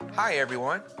Hi,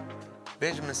 everyone.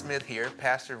 Benjamin Smith here,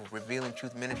 pastor of Revealing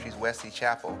Truth Ministries-Wesley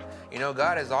Chapel. You know,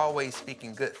 God is always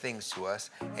speaking good things to us,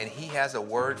 and He has a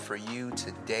word for you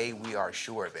today. We are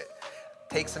sure of it.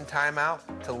 Take some time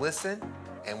out to listen,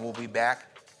 and we'll be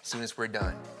back as soon as we're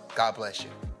done. God bless you.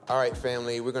 All right,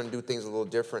 family, we're going to do things a little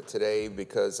different today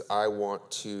because I want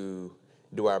to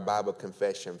do our Bible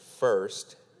confession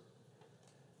first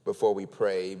before we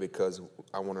pray, because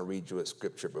I want to read you a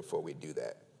scripture before we do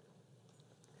that.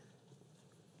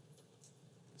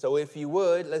 So if you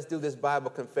would, let's do this Bible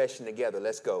confession together.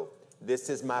 Let's go. This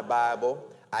is my Bible.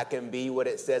 I can be what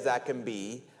it says I can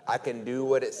be. I can do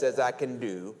what it says I can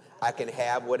do. I can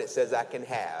have what it says I can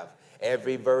have.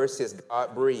 Every verse is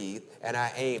God-breathed, and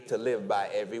I aim to live by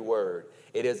every word.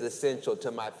 It is essential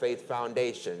to my faith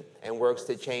foundation and works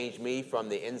to change me from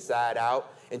the inside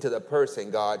out into the person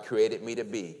God created me to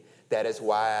be. That is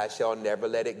why I shall never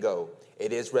let it go.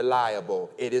 It is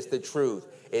reliable. It is the truth.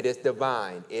 It is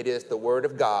divine. It is the word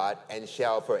of God and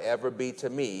shall forever be to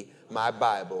me my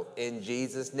Bible. In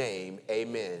Jesus' name,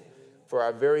 amen. For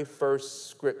our very first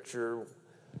scripture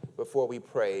before we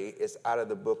pray is out of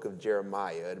the book of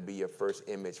Jeremiah. It'll be your first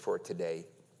image for today.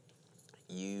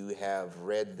 You have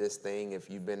read this thing. If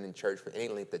you've been in church for any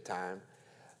length of time,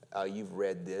 you've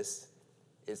read this.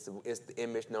 It's the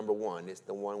image number one. It's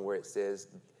the one where it says,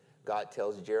 God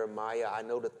tells Jeremiah, I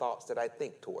know the thoughts that I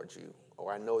think towards you,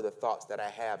 or I know the thoughts that I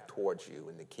have towards you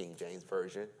in the King James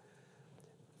Version.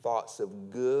 Thoughts of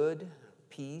good,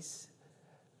 peace.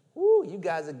 Woo, you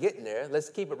guys are getting there. Let's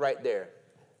keep it right there.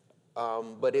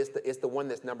 But it's the one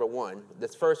that's number one.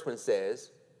 This first one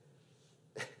says,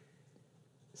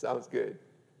 sounds good.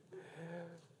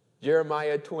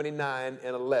 Jeremiah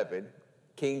 29:11,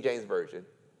 King James Version.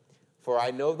 For I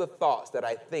know the thoughts that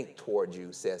I think toward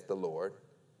you, says the Lord.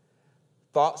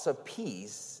 Thoughts of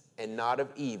peace and not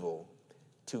of evil,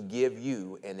 to give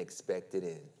you an expected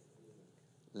end.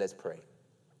 Let's pray.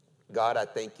 God, I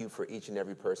thank you for each and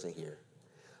every person here.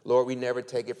 Lord, we never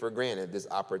take it for granted, this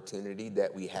opportunity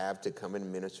that we have to come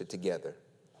and minister together.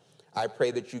 I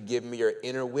pray that you give me your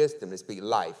inner wisdom to speak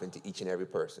life into each and every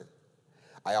person.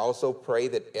 I also pray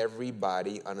that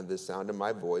everybody under the sound of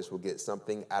my voice will get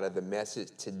something out of the message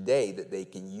today that they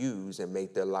can use and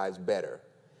make their lives better.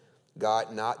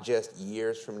 God, not just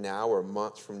years from now or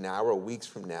months from now or weeks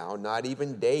from now, not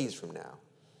even days from now,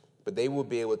 but they will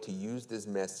be able to use this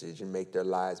message and make their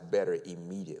lives better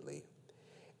immediately.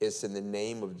 It's in the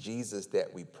name of Jesus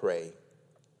that we pray.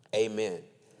 Amen.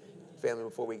 Family,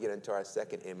 before we get into our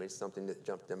second image, something that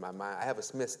jumped in my mind. I have a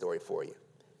Smith story for you.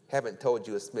 Haven't told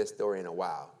you a Smith story in a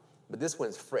while, but this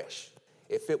one's fresh.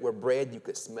 If it were bread, you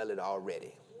could smell it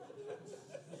already.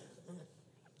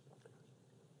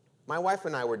 My wife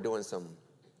and I were doing some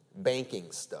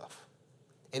banking stuff.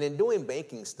 And in doing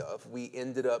banking stuff, we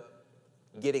ended up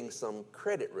getting some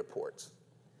credit reports.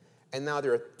 And now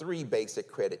there are 3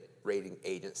 basic credit rating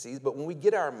agencies. But when we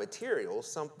get our materials,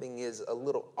 something is a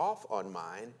little off on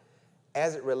mine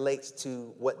as it relates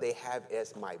to what they have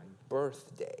as my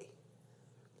birthday.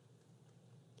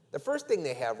 The first thing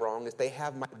they have wrong is they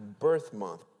have my birth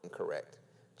month incorrect.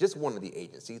 Just one of the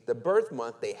agencies. The birth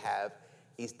month they have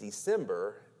is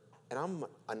December, and I'm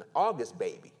an August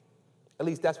baby. At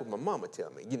least that's what my mama tell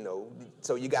me, you know.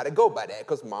 So you got to go by that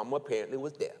because mama apparently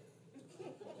was deaf.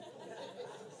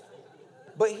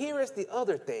 But here is the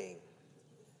other thing.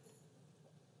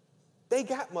 They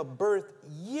got my birth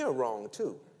year wrong,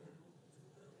 too.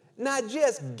 Now,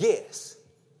 just guess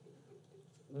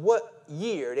what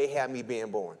year they have me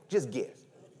being born. Just guess.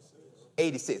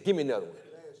 86. Give me another one.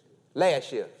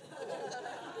 Last year.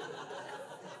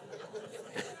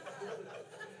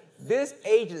 This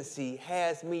agency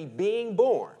has me being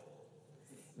born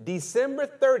December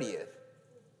 30th,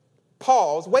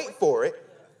 pause, wait for it,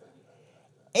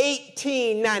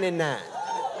 1899.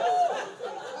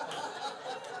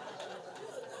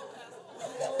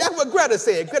 That's what Greta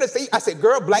said. Greta said, I said,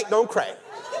 girl, black don't crack.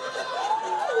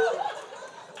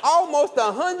 Almost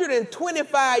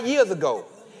 125 years ago.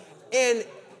 And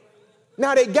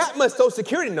now they got my social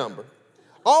security number.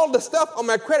 All the stuff on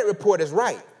my credit report is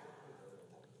right.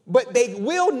 But they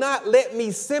will not let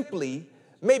me simply,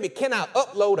 maybe can I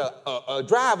upload a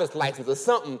driver's license or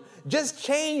something, just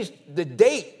change the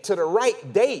date to the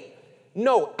right date.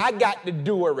 No, I got to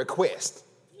do a request.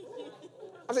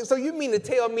 I said, so you mean to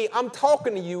tell me I'm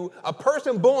talking to you, a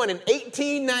person born in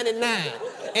 1899,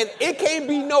 and it can't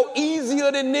be no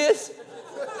easier than this?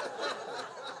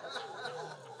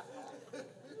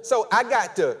 So I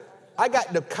got to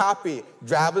copy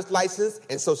driver's license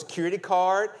and social security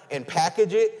card and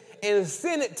package it and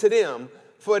send it to them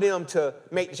for them to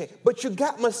make the change. But you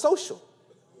got my social.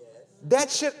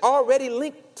 That shit already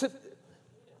linked to.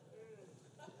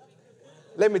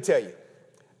 Let me tell you,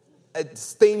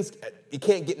 things you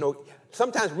can't get no.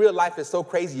 Sometimes real life is so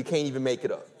crazy you can't even make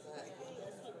it up.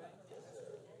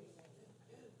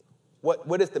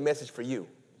 What is the message for you?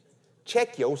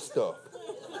 Check your stuff.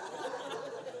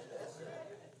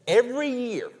 Every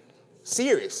year,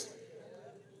 serious,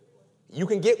 you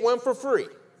can get one for free.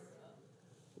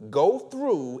 Go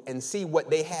through and see what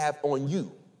they have on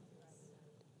you.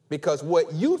 Because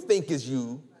what you think is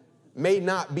you may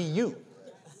not be you.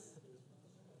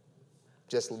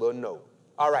 Just a little note.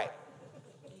 All right.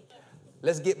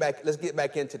 Let's get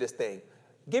back into this thing.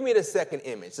 Give me the second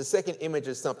image. The second image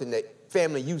is something that,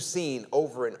 family, you've seen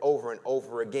over and over and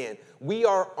over again. We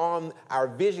are on our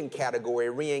vision category,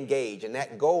 re-engage, and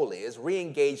that goal is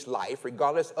re-engage life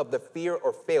regardless of the fear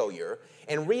or failure,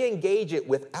 and re-engage it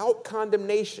without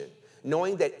condemnation,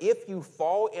 knowing that if you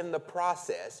fall in the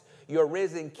process, your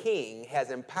risen King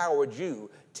has empowered you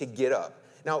to get up.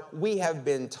 Now, we have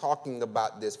been talking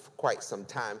about this for quite some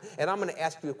time, and I'm going to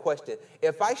ask you a question.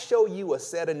 If I show you a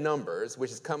set of numbers, which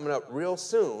is coming up real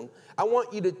soon, I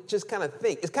want you to just kind of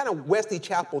think. It's kind of Wesley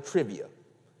Chapel trivia.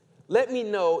 Let me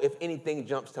know if anything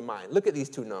jumps to mind. Look at these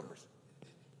two numbers.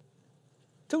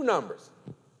 Two numbers.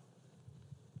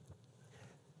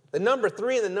 The number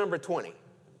 3 and the number 20.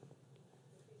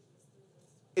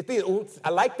 I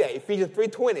like that. Ephesians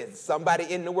 3:20. Somebody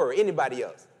in the Word. Anybody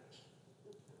else?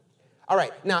 All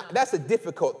right, now that's a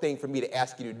difficult thing for me to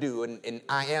ask you to do, and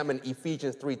I am an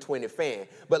Ephesians 3:20 fan.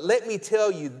 But let me tell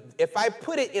you, if I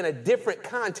put it in a different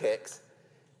context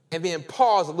and then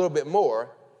pause a little bit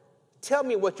more, tell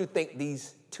me what you think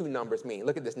these two numbers mean.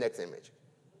 Look at this next image.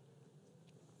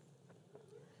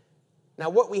 Now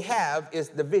what we have is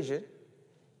the vision.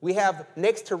 We have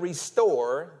next to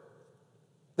restore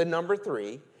the number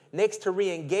 3, next to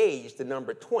re-engage the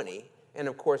number 20, and,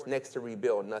 of course, next to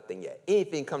rebuild, nothing yet.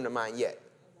 Anything come to mind yet?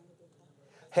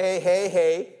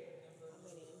 Hey.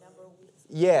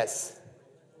 Yes.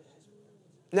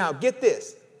 Now, get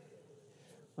this.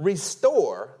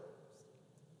 Restore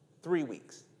 3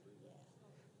 weeks.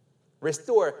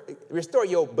 Restore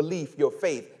your belief, your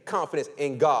faith, confidence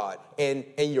in God and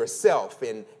yourself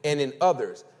and in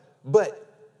others. But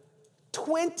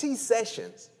 20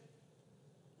 sessions,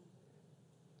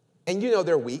 and you know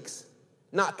they're weeks,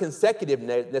 not consecutive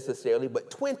necessarily,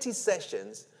 but 20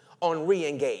 sessions on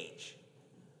re-engage.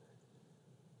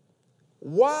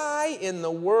 Why in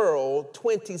the world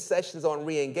 20 sessions on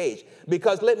re-engage?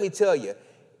 Because let me tell you,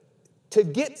 to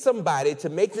get somebody to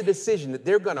make the decision that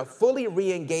they're going to fully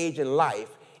re-engage in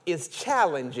life is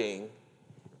challenging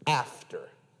after.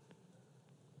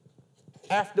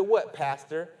 After what,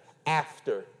 Pastor?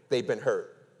 After they've been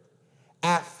hurt.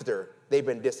 After they've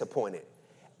been disappointed.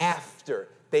 After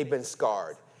they've been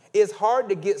scarred. It's hard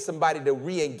to get somebody to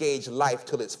re-engage life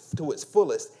to its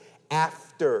fullest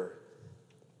after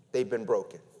they've been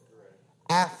broken.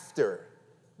 After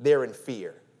they're in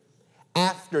fear.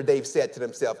 After they've said to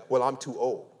themselves, well, I'm too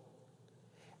old.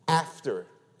 After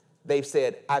they've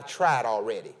said, I've tried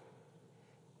already.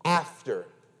 After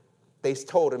they've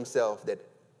told themselves that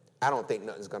I don't think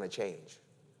nothing's going to change.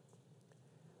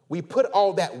 We put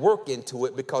all that work into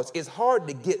it because it's hard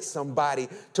to get somebody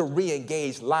to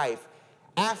re-engage life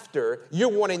after you're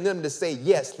wanting them to say,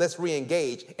 yes, let's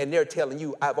re-engage, and they're telling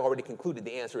you, I've already concluded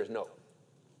the answer is no.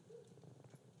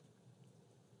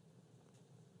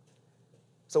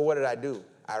 So what did I do?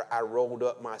 I rolled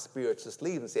up my spiritual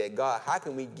sleeves and said, God, how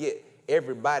can we get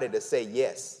everybody to say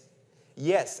yes?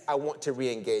 Yes, I want to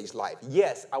re-engage life.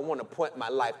 Yes, I want to point my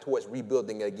life towards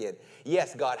rebuilding again.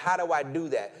 Yes, God, how do I do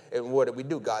that? And what did we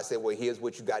do? God said, well, here's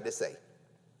what you got to say.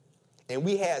 And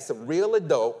we had some real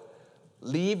adult,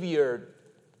 leave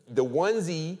the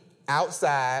onesie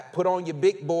outside, put on your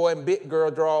big boy and big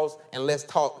girl drawers, and let's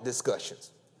talk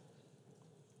discussions.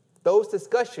 Those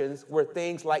discussions were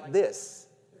things like this.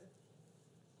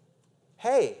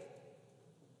 Hey,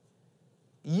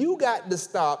 you got to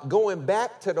stop going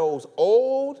back to those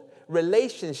old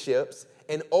relationships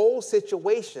and old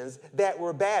situations that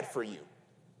were bad for you.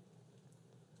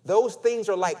 Those things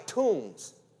are like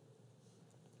tombs,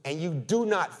 and you do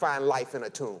not find life in a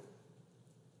tomb.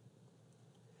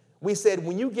 We said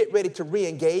when you get ready to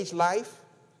re-engage life,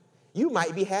 you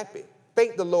might be happy.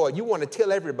 Thank the Lord. You want to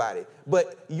tell everybody.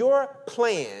 But your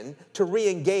plan to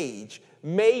re-engage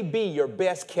may be your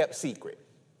best kept secret.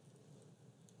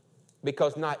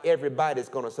 Because not everybody's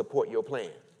going to support your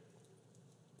plan.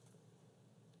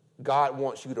 God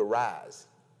wants you to rise.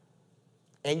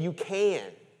 And you can.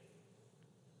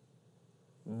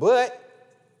 But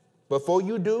before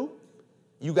you do,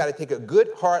 you got to take a good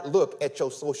hard look at your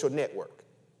social network.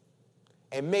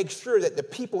 and make sure that the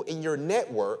people in your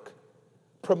network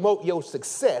promote your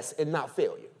success and not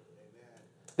failure. Amen.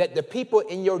 That the people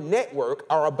in your network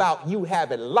are about you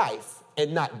having life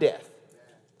and not death. Amen.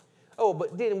 Oh,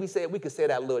 but then we could say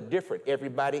that a little different.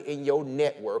 Everybody in your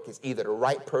network is either the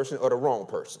right person or the wrong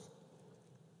person.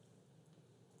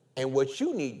 And what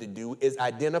you need to do is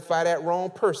identify that wrong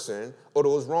person or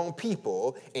those wrong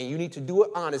people, and you need to do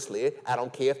it honestly. I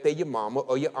don't care if they're your mama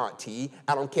or your auntie.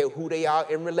 I don't care who they are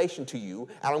in relation to you.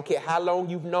 I don't care how long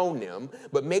you've known them,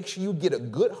 but make sure you get a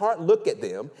good hard look at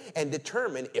them and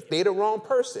determine if they're the wrong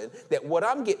person, that what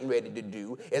I'm getting ready to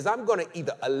do is I'm going to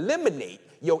either eliminate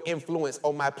your influence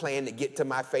on my plan to get to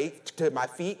my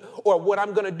feet, or what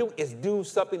I'm going to do is do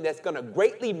something that's going to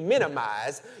greatly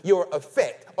minimize your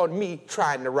effect on me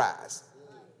trying to rise.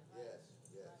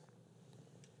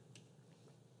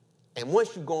 And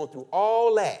once you've gone through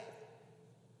all that,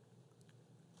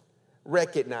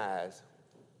 recognize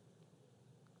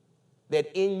that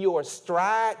in your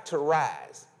stride to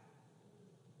rise,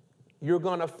 you're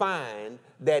going to find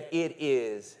that it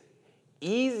is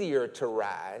easier to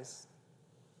rise.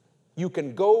 You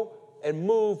can go and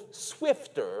move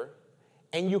swifter,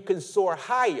 and you can soar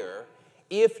higher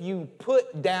if you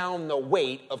put down the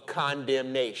weight of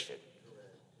condemnation.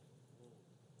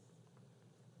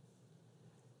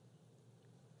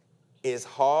 It's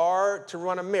hard to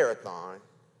run a marathon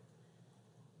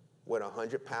with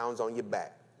 100 pounds on your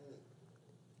back.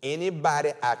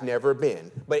 Anybody, I've never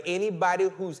been, but anybody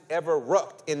who's ever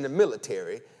rucked in the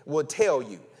military will tell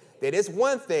you that it's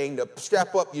one thing to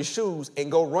strap up your shoes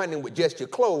and go running with just your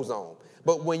clothes on.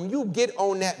 But when you get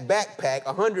on that backpack,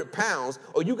 100 pounds,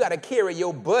 or you got to carry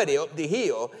your buddy up the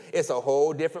hill, it's a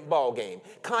whole different ballgame.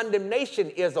 Condemnation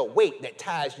is a weight that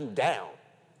ties you down.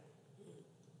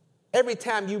 Every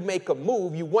time you make a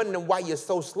move, you wonder why you're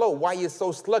so slow, why you're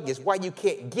so sluggish, why you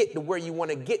can't get to where you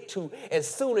want to get to as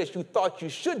soon as you thought you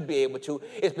should be able to.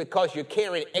 It's because you're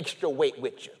carrying extra weight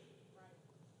with you.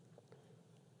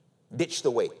 Ditch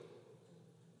the weight.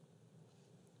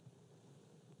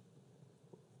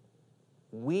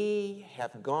 We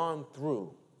have gone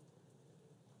through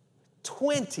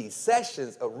 20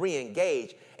 sessions of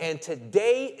re-engage, and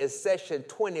today is session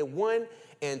 21,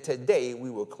 and today we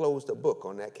will close the book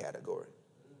on that category.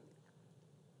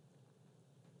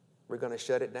 We're going to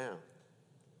shut it down.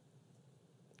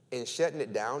 In shutting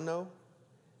it down, though,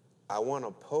 I want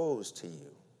to pose to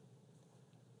you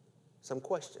some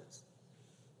questions.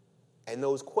 And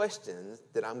those questions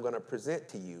that I'm going to present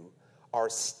to you are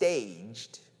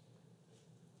staged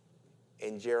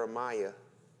in Jeremiah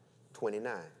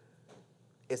 29.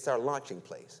 It's our launching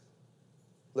place.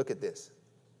 Look at this.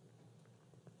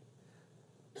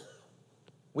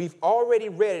 We've already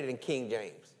read it in King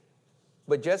James,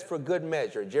 but just for good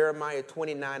measure, Jeremiah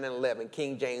 29 and 11,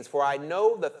 King James, for I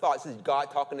know the thoughts, this is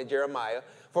God talking to Jeremiah,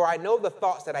 for I know the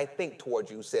thoughts that I think toward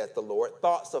you, saith the Lord,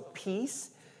 thoughts of peace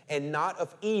and not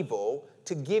of evil,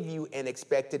 to give you an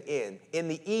expected end. In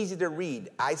the easy to read,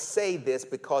 I say this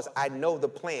because I know the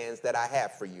plans that I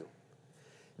have for you.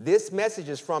 This message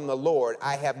is from the Lord.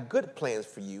 I have good plans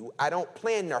for you. I don't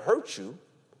plan to hurt you.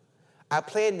 I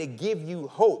plan to give you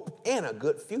hope and a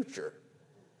good future.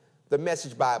 The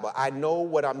Message Bible, I know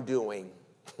what I'm doing.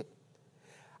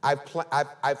 I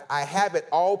have it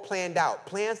all planned out.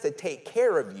 Plans to take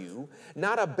care of you,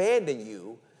 not abandon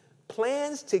you.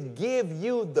 Plans to give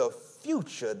you the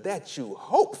future that you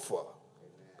hope for.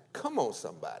 Amen. Come on,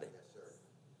 somebody. Yes,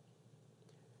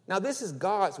 now, this is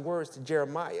God's words to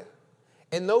Jeremiah.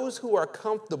 And those who are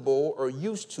comfortable or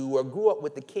used to or grew up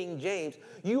with the King James,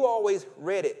 you always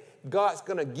read it. God's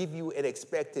going to give you an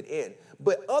expected end.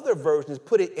 But other versions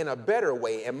put it in a better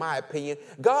way, in my opinion.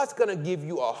 God's going to give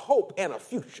you a hope and a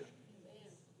future.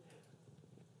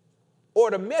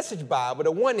 Or the Message Bible,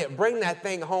 the one that brings that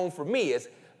thing home for me is,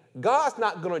 God's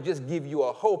not going to just give you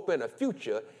a hope and a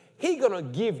future. He's going to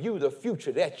give you the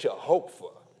future that you hope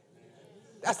for.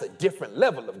 That's a different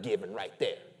level of giving right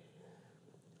there.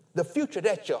 The future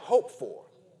that you hope for.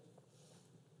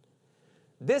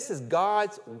 This is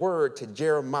God's word to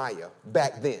Jeremiah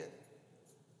back then.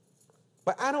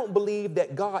 But I don't believe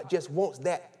that God just wants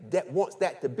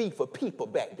that to be for people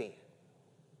back then.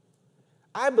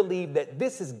 I believe that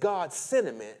this is God's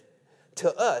sentiment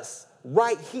to us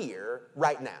right here,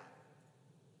 right now.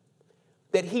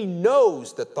 That he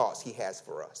knows the thoughts he has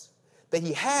for us. That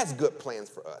he has good plans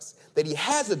for us. That he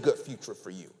has a good future for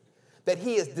you. That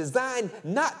he is designed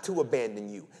not to abandon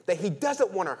you. That he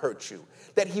doesn't want to hurt you.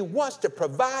 That he wants to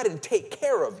provide and take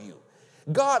care of you.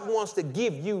 God wants to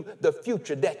give you the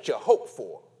future that you hope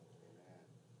for.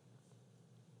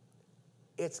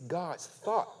 It's God's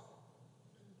thought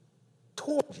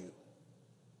toward you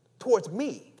towards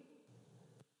me.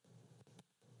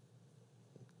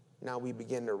 Now we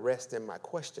begin to rest in my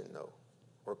question, though,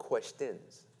 or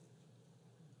questions.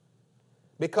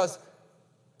 Because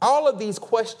all of these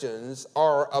questions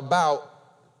are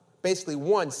about basically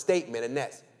one statement, and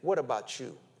that's, what about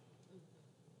you?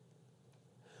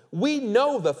 We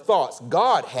know the thoughts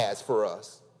God has for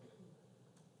us.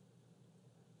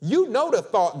 You know the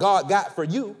thought God got for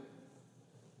you.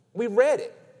 We read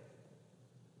it.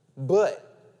 But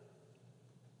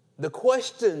the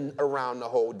question around the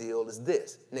whole deal is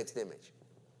this. Next image.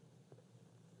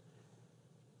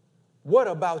 What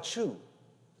about you?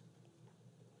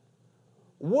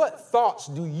 What thoughts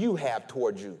do you have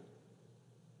toward you?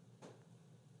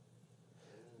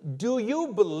 Do you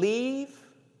believe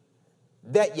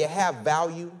that you have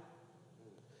value?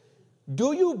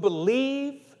 Do you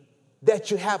believe that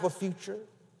you have a future?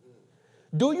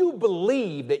 Do you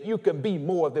believe that you can be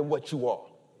more than what you are?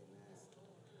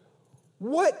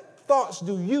 What thoughts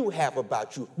do you have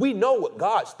about you? We know what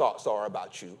God's thoughts are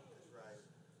about you.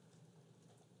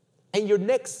 And your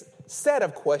next set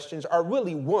of questions are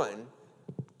really one.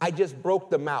 I just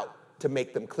broke them out to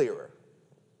make them clearer.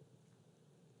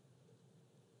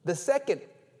 The second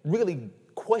really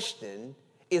question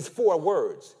is 4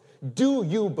 words. Do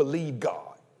you believe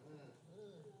God?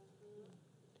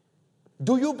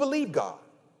 Do you believe God?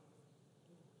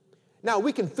 Now,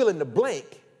 we can fill in the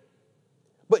blank,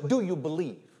 but do you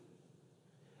believe?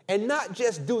 And not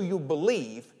just do you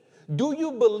believe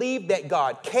that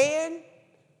God can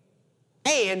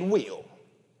and will?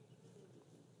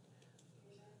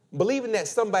 Believing that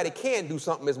somebody can do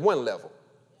something is one level.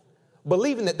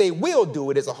 Believing that they will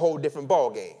do it is a whole different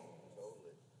ballgame.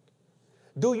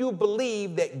 Do you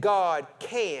believe that God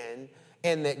can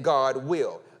and that God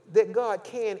will? That God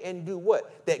can and do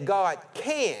what? That God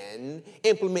can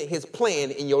implement his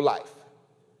plan in your life.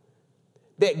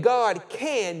 That God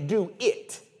can do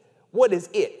it. What is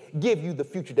it? Give you the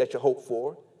future that you hope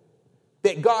for.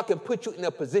 That God can put you in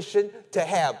a position to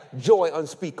have joy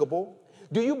unspeakable.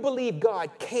 Do you believe God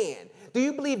can? Do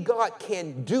you believe God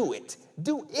can do it?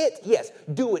 Do it, yes.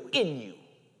 Do it in you.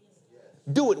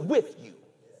 Do it with you.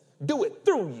 Do it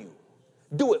through you.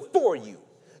 Do it for you.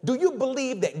 Do you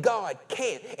believe that God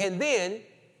can? And then,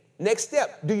 next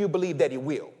step, do you believe that he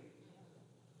will?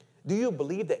 Do you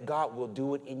believe that God will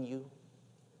do it in you?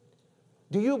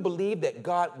 Do you believe that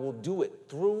God will do it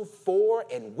through, for,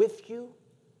 and with you?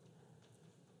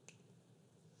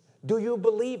 Do you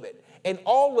believe it? And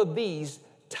all of these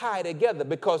tie together,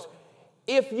 because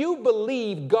if you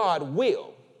believe God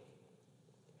will,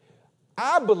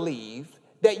 I believe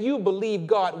that you believe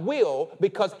God will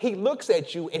because he looks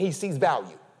at you and he sees value.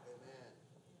 Amen.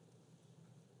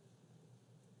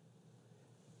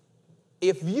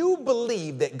 If you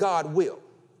believe that God will,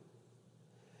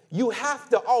 you have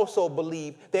to also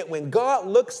believe that when God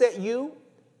looks at you,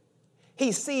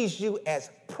 he sees you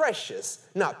as precious,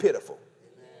 not pitiful.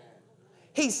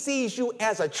 He sees you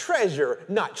as a treasure,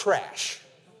 not trash.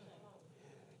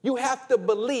 You have to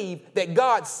believe that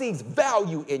God sees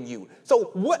value in you. So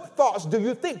what thoughts do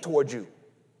you think toward you?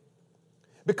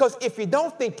 Because if you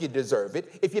don't think you deserve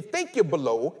it, if you think you're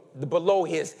below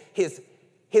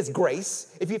his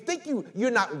grace, if you think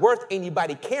you're not worth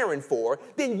anybody caring for,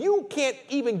 then you can't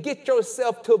even get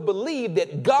yourself to believe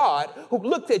that God, who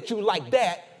looked at you like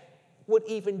that, would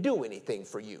even do anything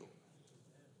for you.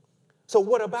 So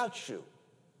what about you?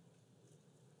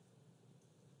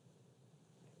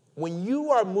 When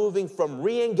you are moving from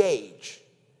re-engage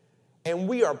and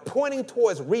we are pointing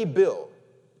towards rebuild,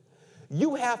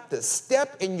 you have to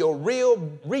step in your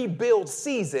real rebuild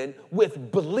season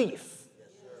with belief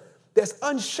that's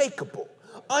unshakable,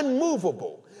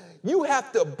 unmovable. You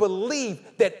have to believe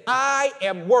that I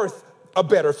am worth a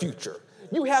better future.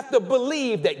 You have to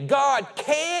believe that God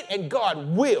can and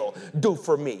God will do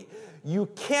for me. You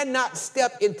cannot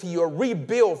step into your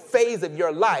rebuild phase of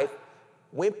your life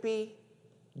wimpy,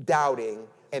 doubting,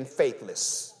 and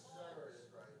faithless.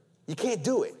 You can't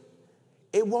do it.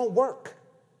 It won't work.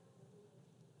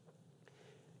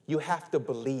 You have to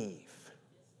believe.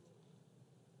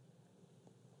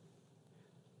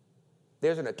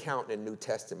 There's an account in the New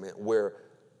Testament where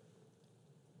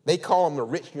they call him the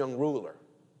rich young ruler.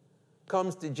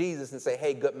 Comes to Jesus and say,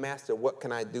 hey, good master, what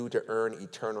can I do to earn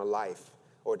eternal life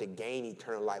or to gain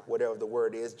eternal life, whatever the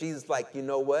word is? Jesus like, you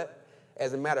know what?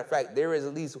 As a matter of fact, there is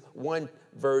at least one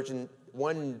version,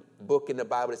 one book in the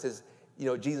Bible that says,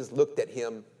 Jesus looked at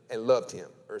him and loved him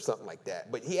or something like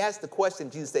that. But he asked the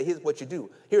question, Jesus said, here's what you do.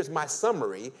 Here's my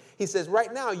summary. He says,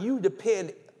 right now you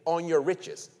depend on your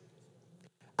riches.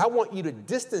 I want you to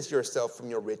distance yourself from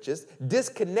your riches,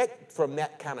 disconnect from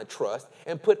that kind of trust,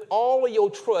 and put all of your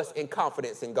trust and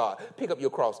confidence in God. Pick up your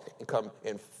cross and come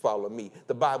and follow me.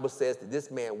 The Bible says that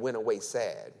this man went away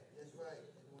sad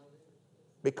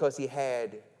because he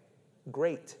had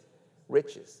great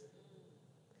riches.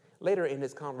 Later in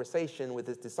his conversation with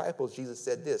his disciples, Jesus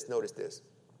said this. Notice this.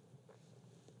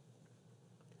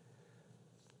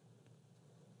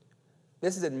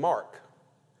 This is in Mark.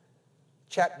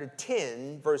 Chapter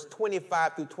 10, verse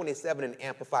 25 through 27 in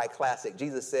Amplified Classic.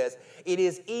 Jesus says, "It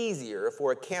is easier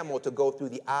for a camel to go through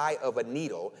the eye of a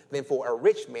needle than for a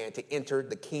rich man to enter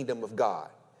the kingdom of God."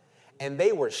 And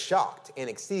they were shocked and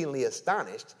exceedingly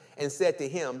astonished and said to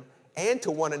him and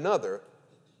to one another,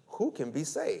 "Who can be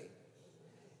saved?"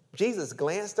 Jesus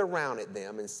glanced around at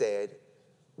them and said,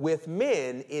 "With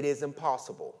men it is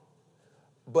impossible,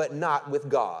 but not with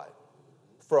God.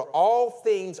 For all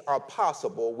things are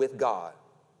possible with God."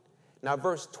 Now,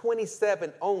 verse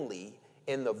 27 only,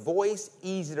 in the Voice,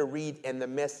 easy to read, and the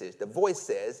Message. The Voice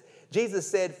says, Jesus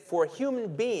said, "For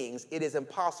human beings it is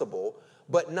impossible,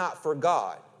 but not for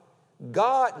God.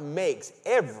 God makes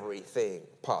everything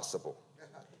possible."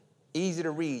 Easy to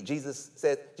read. Jesus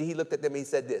said, he looked at them and he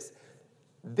said this,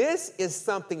 "This is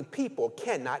something people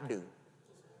cannot do,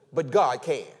 but God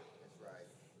can.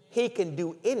 He can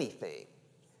do anything."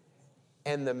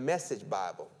 And the Message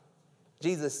Bible,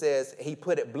 Jesus says, he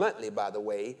put it bluntly, by the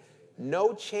way,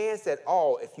 no chance at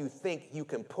all if you think you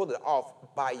can pull it off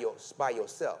by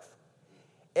yourself.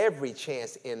 Every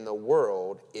chance in the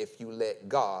world if you let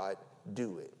God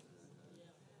do it.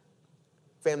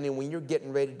 Family, when you're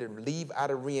getting ready to leave out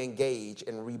of re-engage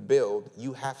and rebuild,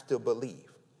 you have to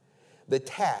believe. The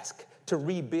task to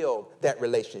rebuild that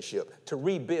relationship, to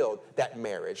rebuild that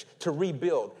marriage, to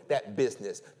rebuild that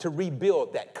business, to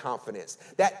rebuild that confidence.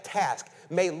 That task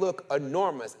may look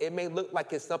enormous. It may look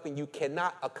like it's something you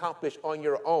cannot accomplish on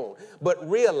your own. But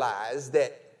realize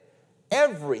that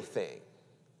everything,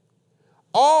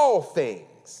 all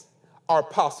things are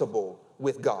possible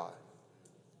with God.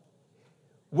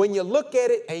 When you look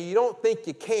at it and you don't think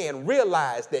you can,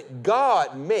 realize that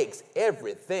God makes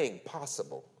everything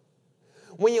possible.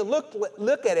 When you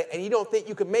look at it and you don't think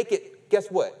you can make it, guess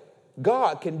what?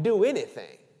 God can do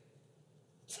anything.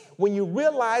 When you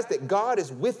realize that God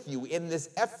is with you in this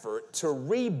effort to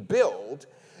rebuild,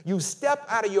 you step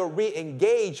out of your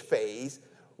re-engage phase,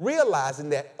 realizing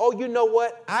that, oh, you know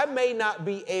what? I may not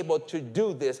be able to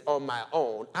do this on my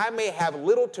own. I may have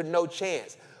little to no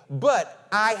chance, but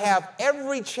I have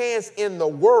every chance in the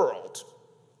world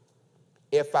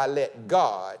if I let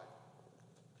God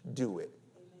do it.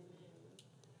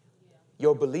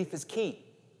 Your belief is key.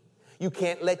 You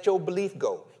can't let your belief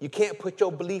go. You can't put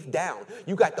your belief down.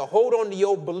 You got to hold on to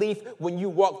your belief when you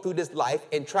walk through this life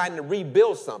and trying to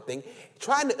rebuild something,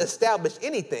 trying to establish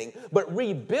anything, but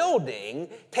rebuilding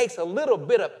takes a little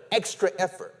bit of extra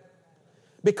effort.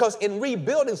 Because in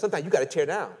rebuilding, sometimes you got to tear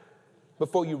down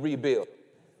before you rebuild.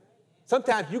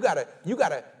 Sometimes you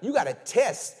gotta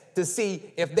test to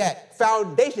see if that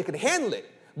foundation can handle it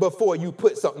before you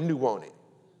put something new on it.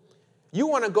 You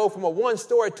want to go from a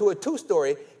one-story to a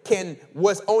two-story. Can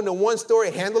what's on the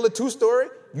one-story handle a two-story?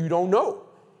 You don't know.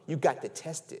 You got to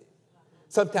test it.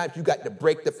 Sometimes you got to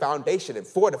break the foundation and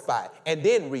fortify it and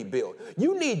then rebuild.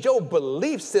 You need your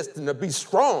belief system to be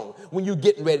strong when you're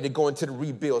getting ready to go into the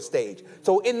rebuild stage.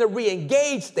 So in the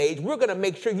re-engage stage, we're going to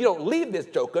make sure you don't leave this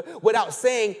joker without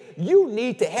saying you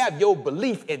need to have your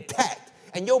belief intact.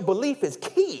 And your belief is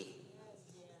key.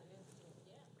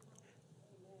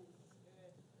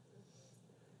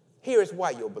 Here's why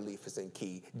your belief is in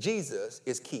key. Jesus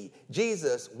is key.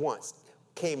 Jesus once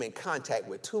came in contact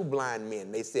with two blind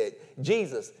men. They said,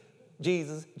 Jesus,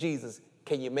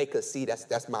 can you make us see?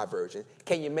 That's my version.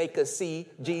 Can you make us see,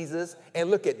 Jesus?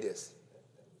 And look at this.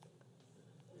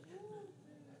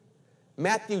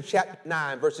 Matthew chapter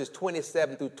 9, verses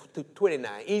 27 through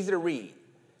 29. Easy to read.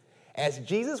 As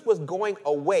Jesus was going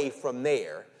away from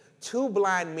there, two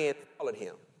blind men followed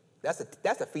him. That's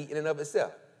a feat in and of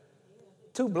itself.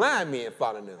 Two blind men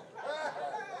following them.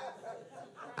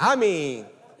 I mean,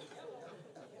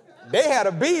 they had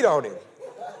a beat on him.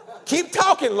 Keep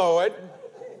talking, Lord.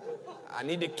 I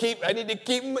need to keep,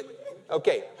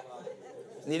 okay.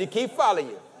 Need to keep following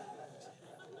you.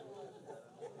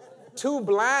 Two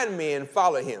blind men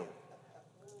followed him.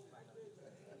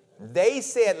 They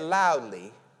said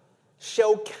loudly,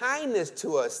 "Show kindness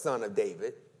to us, son of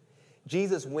David."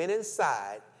 Jesus went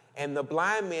inside, and the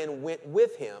blind men went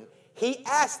with him. He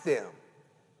asked them,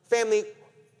 family,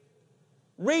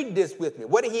 read this with me.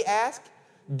 What did he ask?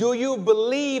 Do you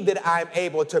believe that I'm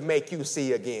able to make you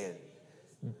see again?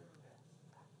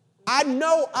 I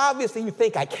know obviously you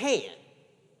think I can,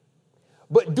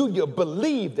 but do you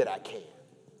believe that I can?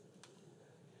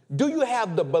 Do you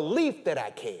have the belief that I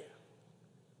can?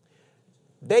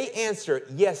 They answered,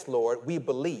 yes, Lord, we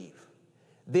believe.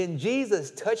 Then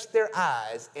Jesus touched their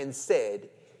eyes and said,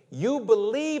 you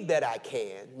believe that I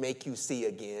can make you see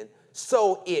again,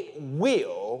 so it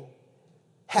will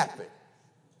happen.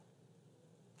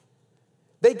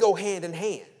 They go hand in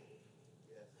hand.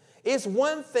 It's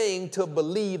one thing to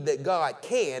believe that God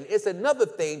can. It's another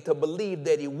thing to believe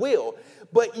that he will.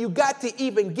 But you got to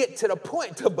even get to the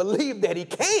point to believe that he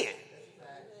can.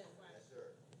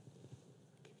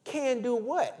 Can do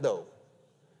what, though?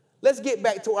 Let's get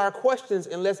back to our questions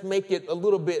and let's make it a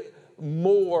little bit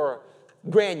more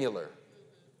granular.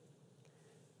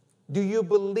 Do you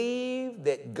believe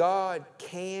that God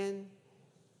can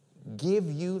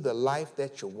give you the life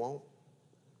that you want?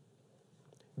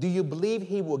 Do you believe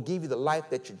he will give you the life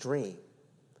that you dream,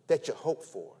 that you hope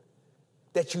for,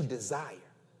 that you desire,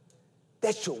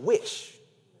 that you wish?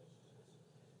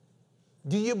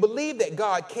 Do you believe that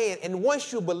God can? And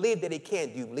once you believe that he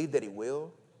can, do you believe that he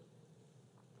will?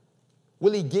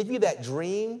 Will he give you that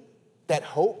dream, that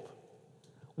hope?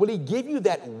 Will he give you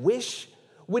that wish?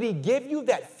 Will he give you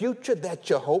that future that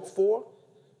you hope for?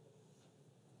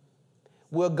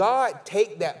 Will God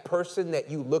take that person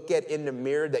that you look at in the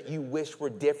mirror that you wish were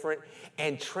different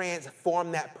and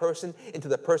transform that person into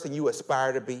the person you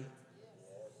aspire to be?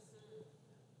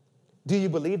 Do you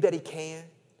believe that he can?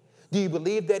 Do you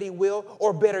believe that he will?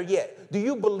 Or better yet, do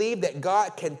you believe that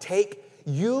God can take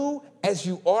you as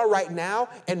you are right now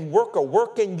and work a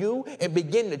work in you and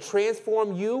begin to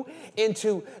transform you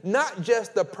into not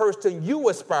just the person you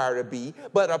aspire to be,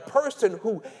 but a person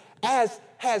who has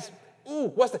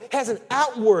an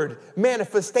outward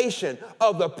manifestation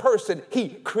of the person he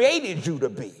created you to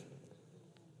be,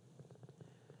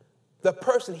 the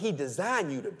person he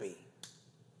designed you to be?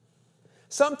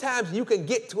 Sometimes you can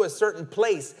get to a certain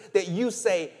place that you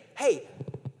say, hey,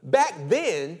 back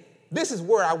then, this is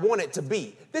where I want it to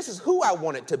be. This is who I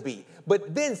want it to be.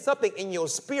 But then something in your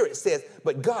spirit says,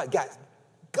 but God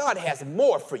has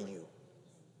more for you.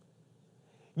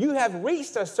 You have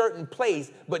reached a certain place,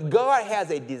 but God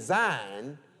has a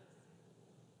design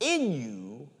in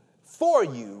you for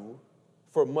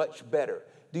much better.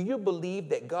 Do you believe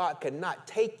that God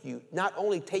cannot not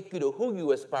only take you to who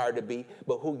you aspire to be,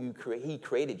 but who he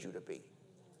created you to be?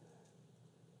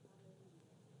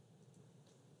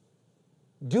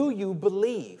 Do you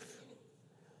believe?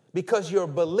 Because your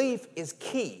belief is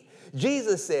key.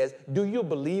 Jesus says, do you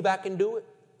believe I can do it?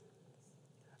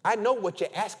 I know what you're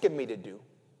asking me to do.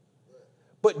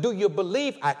 But do you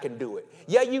believe I can do it?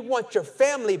 Yeah, you want your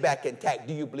family back intact.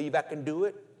 Do you believe I can do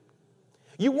it?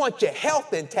 You want your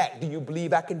health intact. Do you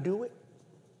believe I can do it?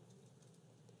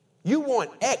 You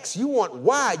want X, you want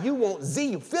Y, you want Z,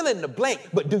 you fill in the blank,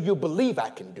 but do you believe I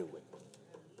can do it?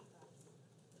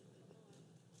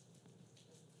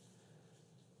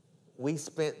 We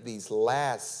spent these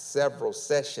last several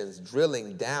sessions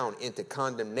drilling down into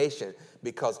condemnation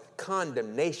because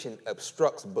condemnation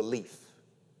obstructs belief.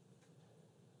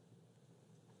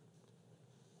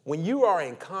 When you are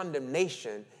in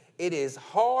condemnation, it is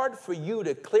hard for you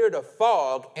to clear the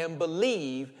fog and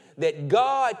believe that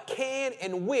God can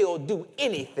and will do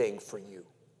anything for you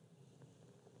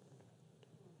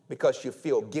because you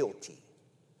feel guilty.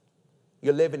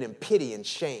 You're living in pity and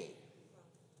shame.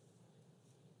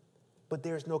 But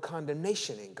there's no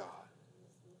condemnation in God.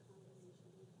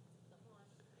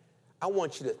 I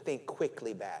want you to think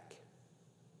quickly back.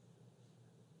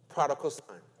 Prodigal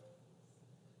son.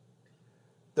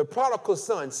 The prodigal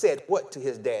son said what to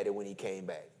his daddy when he came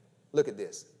back? Look at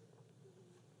this.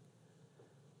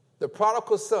 The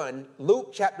prodigal son,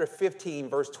 Luke chapter 15,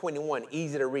 verse 21,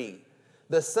 easy to read.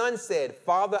 The son said,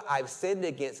 Father, I've sinned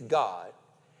against God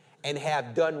and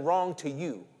have done wrong to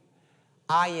you.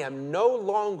 I am no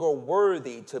longer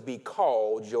worthy to be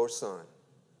called your son.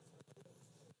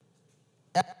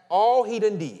 After all he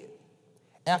done did,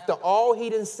 after all he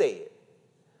done said,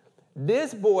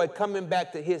 this boy coming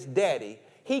back to his daddy,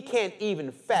 he can't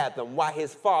even fathom why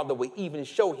his father would even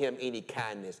show him any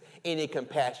kindness, any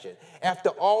compassion. After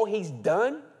all he's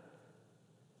done,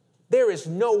 there is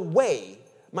no way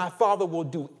my father will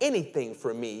do anything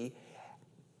for me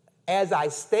as I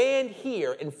stand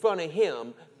here in front of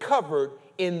him covered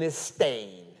in this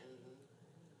stain.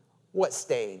 What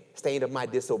stain? Stain of my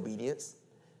disobedience,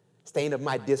 stain of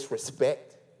my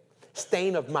disrespect,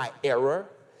 stain of my error,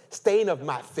 stain of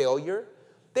my failure.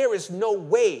 There is no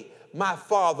way my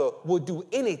father will do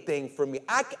anything for me.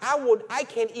 I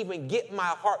can't even get my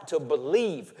heart to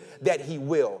believe that he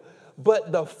will.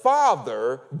 But the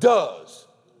Father does.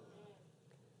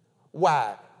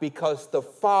 Why? Because the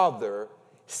Father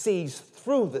sees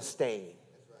through the stain.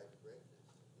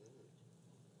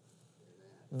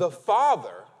 The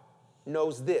Father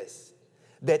knows this,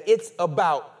 that it's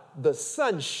about the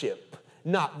sonship,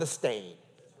 not the stain.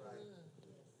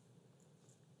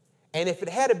 And if it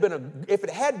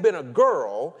had been a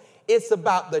girl, it's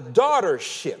about the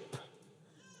daughtership,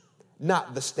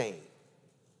 not the stain.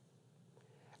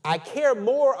 I care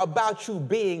more about you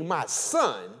being my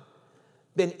son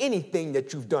than anything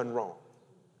that you've done wrong.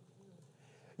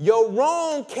 Your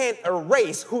wrong can't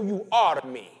erase who you are to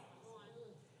me.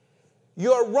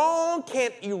 Your wrong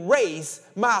can't erase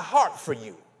my heart for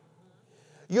you.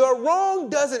 Your wrong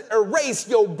doesn't erase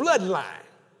your bloodline.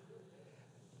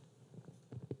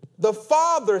 The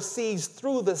Father sees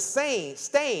through the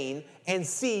stain and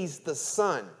sees the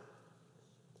Son.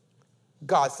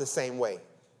 God's the same way.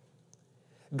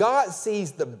 God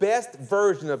sees the best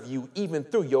version of you even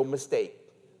through your mistake.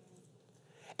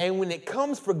 And when it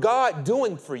comes for God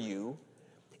doing for you,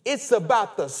 it's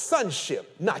about the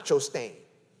sonship, not your stain.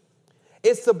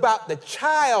 It's about the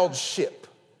childship,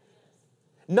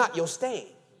 not your stain.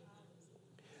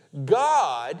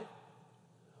 God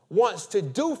wants to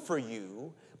do for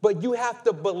you, but you have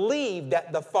to believe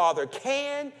that the Father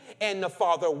can and the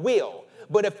Father will.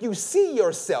 But if you see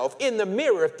yourself in the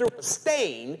mirror through a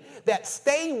stain, that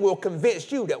stain will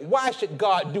convince you that why should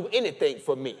God do anything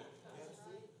for me?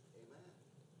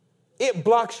 It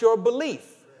blocks your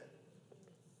belief.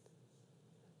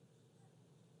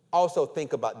 Also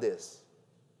think about this.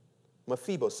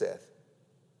 Mephibosheth.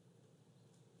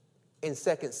 In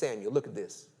 2 Samuel, look at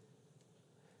this.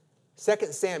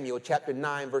 2 Samuel chapter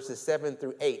 9, verses 7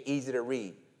 through 8, easy to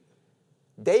read.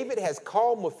 David has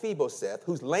called Mephibosheth,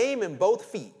 who's lame in both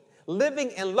feet,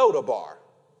 living in Lodabar.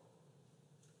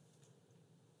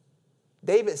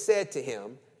 David said to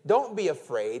him, "Don't be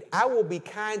afraid. I will be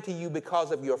kind to you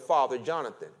because of your father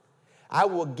Jonathan. I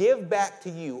will give back to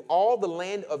you all the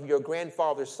land of your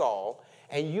grandfather Saul,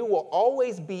 and you will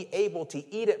always be able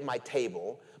to eat at my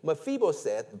table."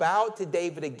 Mephibosheth bowed to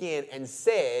David again and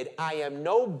said, "I am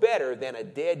no better than a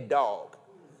dead dog,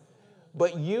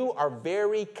 but you are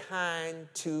very kind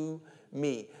to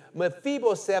me."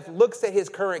 Mephibosheth looks at his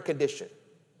current condition,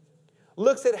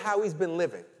 looks at how he's been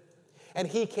living, and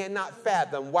he cannot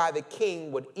fathom why the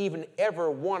king would even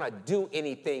ever want to do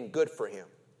anything good for him.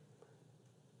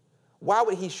 Why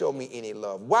would he show me any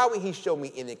love? Why would he show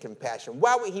me any compassion?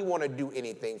 Why would he want to do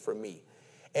anything for me?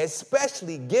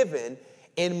 Especially given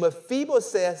in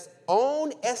Mephibosheth's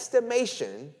own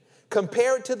estimation,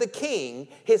 compared to the king,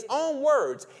 his own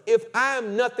words, if I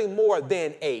am nothing more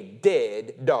than a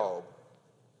dead dog.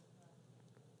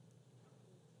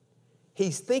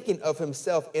 He's thinking of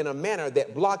himself in a manner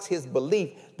that blocks his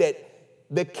belief that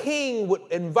the king would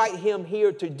invite him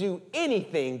here to do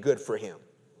anything good for him.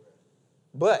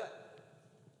 But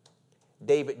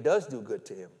David does do good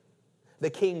to him. The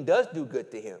king does do good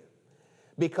to him,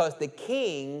 because the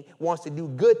king wants to do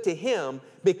good to him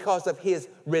because of his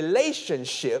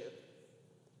relationship,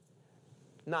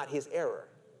 not his error,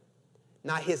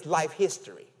 not his life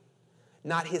history,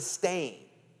 not his stain.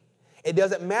 It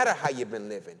doesn't matter how you've been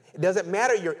living. It doesn't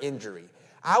matter your injury.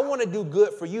 I want to do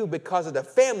good for you because of the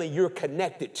family you're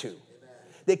connected to.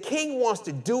 The king wants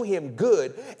to do him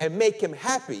good and make him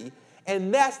happy,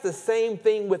 and that's the same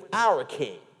thing with our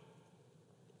king.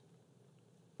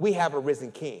 We have a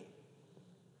risen king.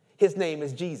 His name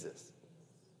is Jesus.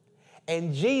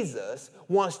 And Jesus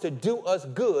wants to do us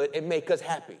good and make us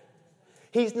happy.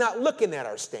 He's not looking at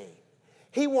our stain.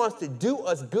 He wants to do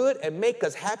us good and make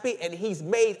us happy, and he's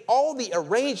made all the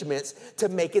arrangements to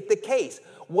make it the case.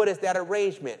 What is that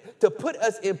arrangement? To put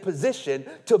us in position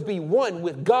to be one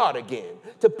with God again,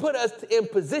 to put us in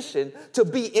position to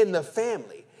be in the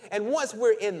family. And once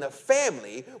we're in the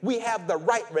family, we have the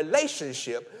right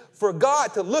relationship for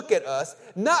God to look at us,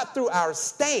 not through our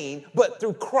stain, but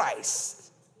through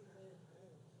Christ.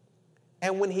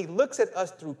 And when he looks at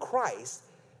us through Christ,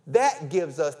 that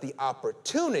gives us the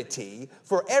opportunity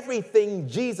for everything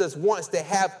Jesus wants to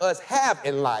have us have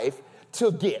in life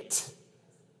to get.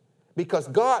 Because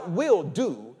God will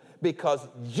do, because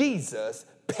Jesus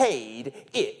paid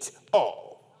it all.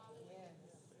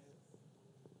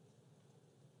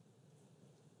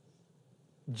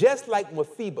 Just like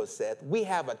Mephibosheth, we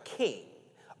have a king,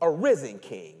 a risen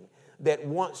king, that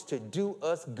wants to do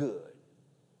us good.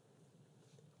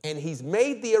 And he's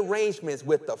made the arrangements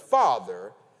with the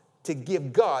Father to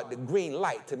give God the green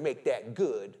light to make that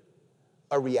good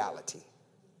a reality.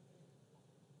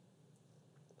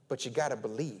 But you got to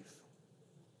believe.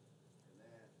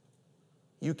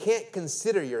 You can't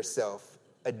consider yourself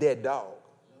a dead dog.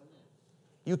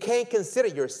 You can't consider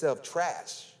yourself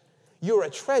trash. You're a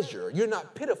treasure. You're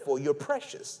not pitiful. You're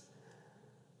precious.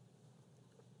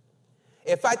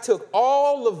 If I took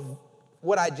all of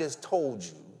what I just told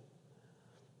you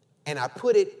and I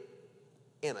put it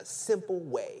in a simple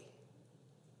way,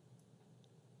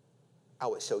 I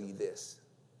would show you this.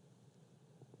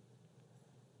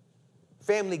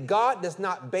 Family, God does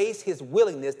not base his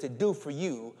willingness to do for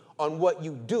you on what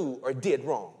you do or did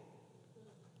wrong.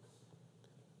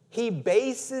 He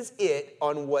bases it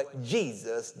on what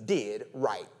Jesus did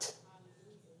right.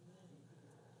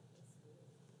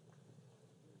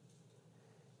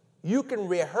 You can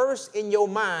rehearse in your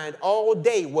mind all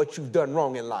day what you've done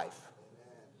wrong in life.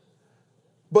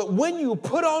 But when you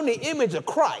put on the image of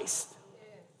Christ,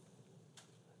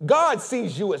 God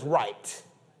sees you as right.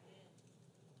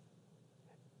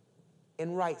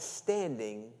 In right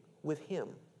standing with him.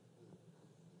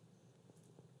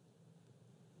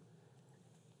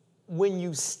 When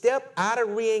you step out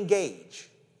of re-engage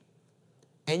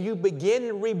and you begin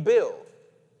to rebuild,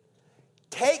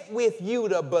 take with you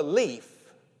the belief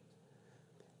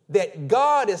that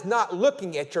God is not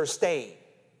looking at your stain.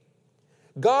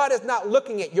 God is not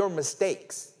looking at your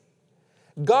mistakes.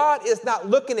 God is not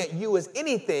looking at you as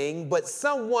anything but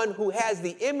someone who has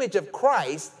the image of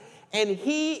Christ, and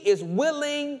he is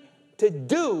willing to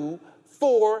do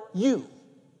for you.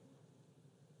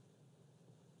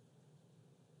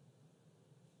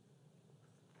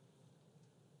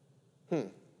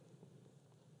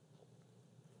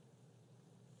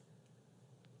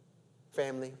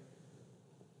 Family,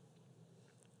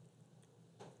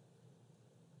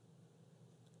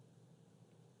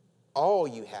 all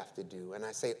you have to do, and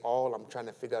I say all, I'm trying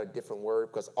to figure out a different word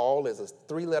because all is a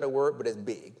 3-letter word, but it's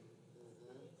big.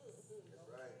 That's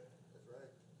right. That's right.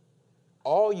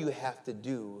 All you have to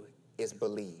do is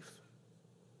believe.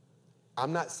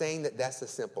 I'm not saying that that's a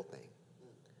simple thing,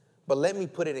 but let me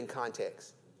put it in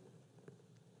context.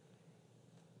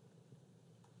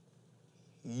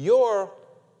 Your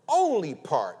only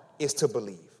part is to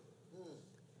believe.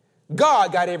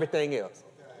 God got everything else.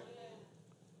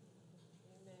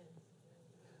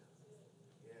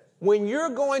 When you're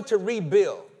going to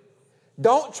rebuild,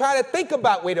 don't try to think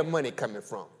about where the money coming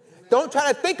from. Don't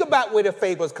try to think about where the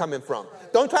favor's coming from.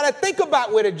 Don't try to think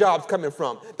about where the job's coming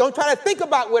from. Don't try to think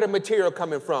about where the material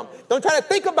coming from. Don't try to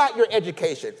think about your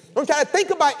education. Don't try to think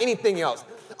about anything else.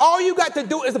 All you got to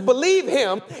do is believe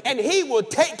him, and he will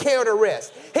take care of the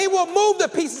rest. He will move the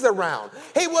pieces around.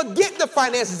 He will get the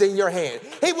finances in your hand.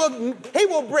 He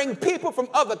will bring people from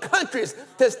other countries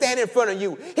to stand in front of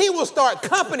you. He will start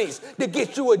companies to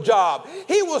get you a job.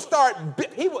 He will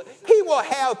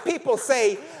have people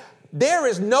say, there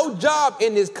is no job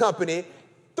in this company.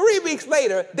 3 weeks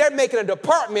later, they're making a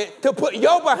department to put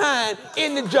your behind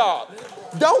in the job.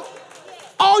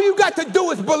 All you got to do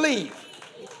is believe.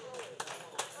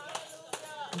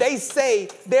 They say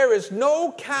there is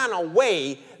no kind of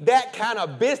way that kind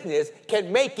of business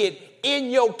can make it in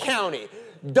your county.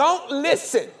 Don't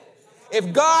listen.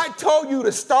 If God told you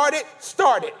to start it,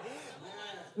 start it.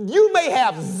 You may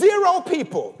have 0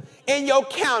 people in your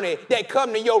county that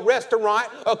come to your restaurant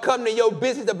or come to your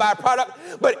business to buy product,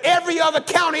 but every other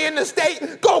county in the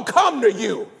state gonna come to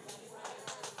you.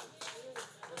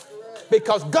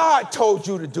 Because God told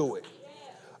you to do it.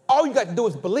 All you got to do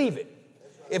is believe it.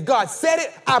 If God said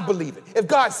it, I believe it. If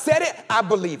God said it, I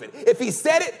believe it. If he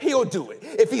said it, he'll do it.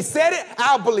 If he said it,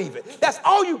 I'll believe it. That's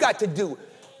all you got to do.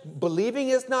 Believing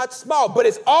is not small, but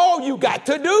it's all you got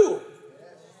to do.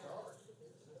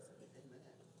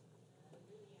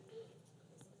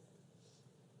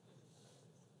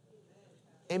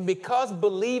 And because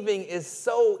believing is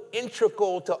so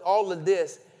integral to all of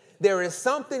this, there is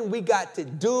something we got to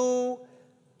do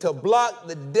to block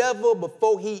the devil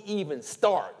before he even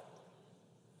starts.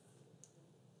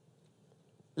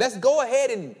 Let's go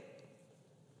ahead and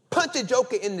punch a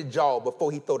joker in the jaw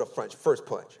before he throw the first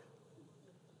punch.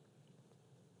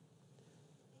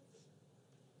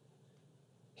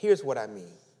 Here's what I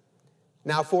mean.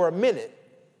 Now, for a minute,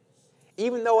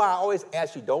 even though I always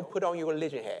ask you, don't put on your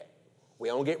religion hat. We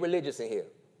don't get religious in here.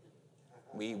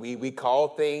 We call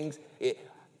things,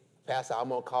 Pastor, I'm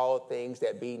going to call things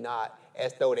that be not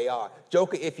as though they are.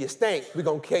 Joker, if you stink, we're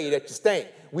going to tell you that you stink.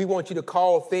 We want you to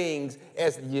call things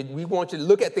we want you to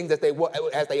look at things as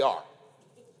they are.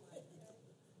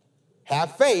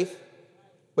 Have faith,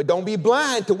 but don't be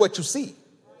blind to what you see.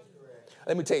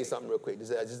 Let me tell you something real quick.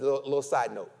 Just a little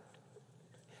side note.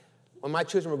 When my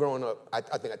children were growing up, I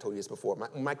think I told you this before.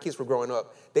 When my kids were growing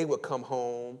up, they would come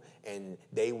home and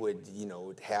they would,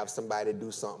 have somebody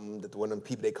do something that one of the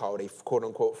people they call a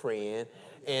quote-unquote friend.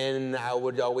 And I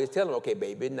would always tell them, okay,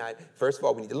 baby, now, first of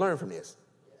all, we need to learn from this.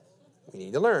 We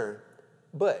need to learn.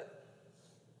 But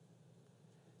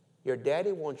your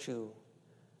daddy wants you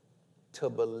to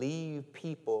believe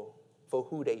people for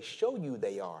who they show you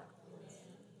they are,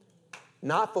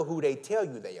 not for who they tell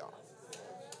you they are.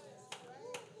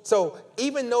 So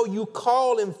even though you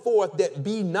calling forth that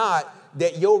be not,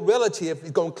 that your relative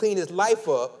is going to clean his life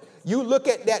up, you look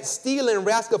at that stealing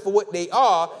rascal for what they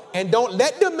are and don't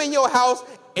let them in your house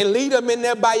and leave them in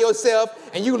there by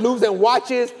yourself and you losing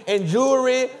watches and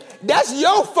jewelry. That's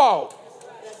your fault.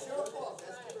 That's your fault.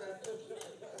 That's correct.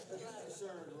 You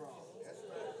discerned wrong. That's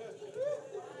right.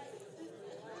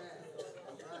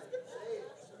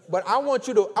 But I want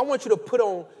you to put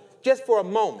on, just for a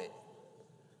moment,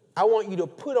 I want you to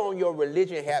put on your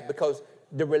religion hat, because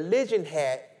the religion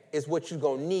hat is what you're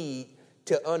going to need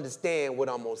to understand what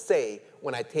I'm going to say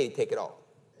when I tell you take it off.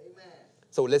 Amen.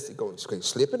 So let's go,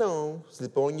 slip it on,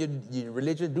 slip on your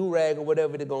religious do-rag or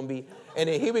whatever it's going to be. And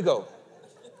then here we go.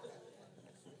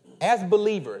 As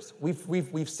believers,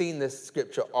 we've seen this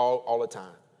scripture all the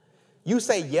time. You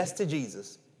say yes to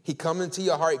Jesus. He comes into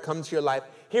your heart. He comes into your life.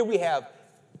 Here we have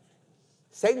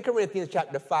 2 Corinthians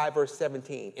chapter 5, verse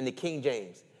 17 in the King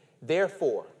James.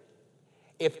 Therefore,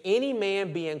 if any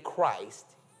man be in Christ,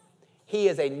 he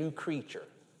is a new creature.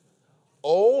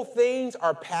 Old things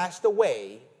are passed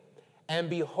away, and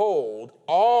behold,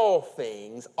 all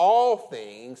things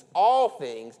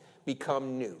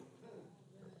become new.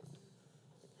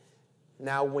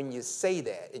 Now, when you say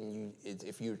that, and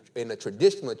if you're in a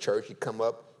traditional church, you come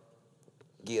up,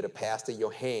 give the pastor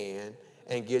your hand,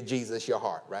 and give Jesus your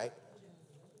heart, right?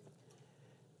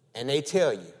 And they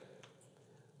tell you,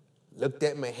 looked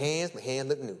at my hands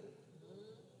look new.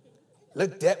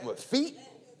 Looked at my feet,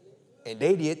 and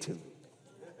they did too.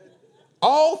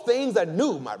 All things are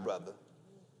new, my brother.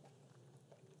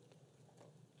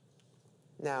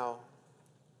 Now,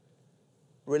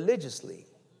 religiously,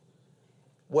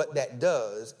 what that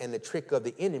does, and the trick of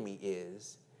the enemy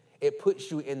is, it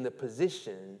puts you in the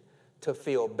position to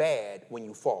feel bad when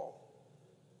you fall.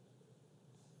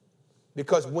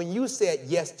 Because when you said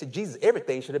yes to Jesus,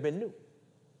 everything should have been new.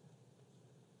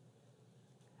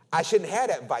 I shouldn't have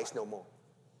that vice no more.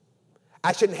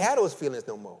 I shouldn't have those feelings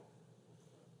no more.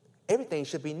 Everything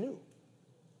should be new.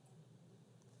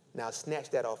 Now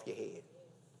snatch that off your head.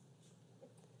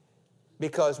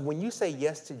 Because when you say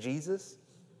yes to Jesus,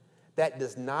 that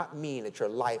does not mean that your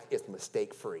life is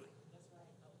mistake-free.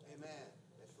 Amen.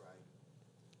 That's right.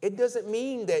 It doesn't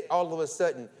mean that all of a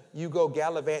sudden you go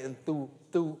gallivanting through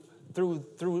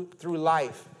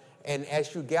life, and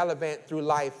as you gallivant through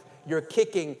life, you're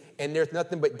kicking and there's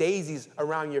nothing but daisies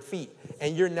around your feet,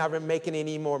 and you're never making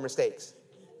any more mistakes.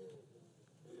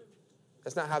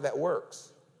 That's not how that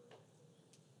works.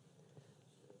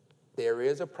 There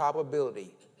is a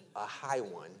probability, a high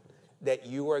one, that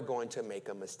you are going to make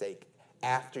a mistake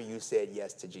after you said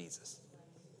yes to Jesus.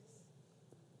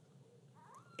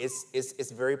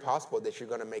 It's very possible that you're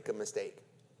going to make a mistake.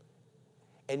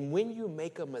 And when you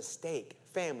make a mistake,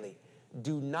 family,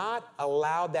 do not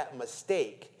allow that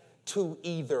mistake to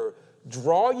either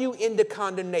draw you into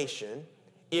condemnation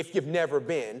if you've never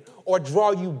been, or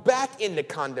draw you back into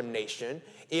condemnation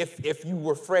if you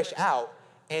were fresh out,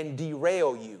 and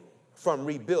derail you from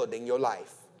rebuilding your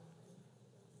life.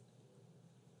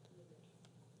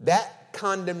 That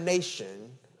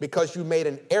condemnation, because you made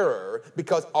an error,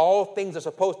 because all things are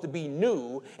supposed to be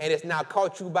new and it's now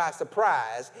caught you by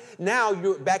surprise, now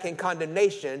you're back in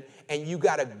condemnation and you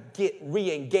got to get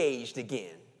re-engaged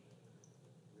again.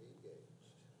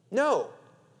 No.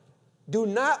 Do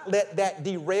not let that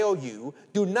derail you.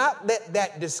 Do not let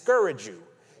that discourage you.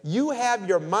 You have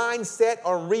your mind set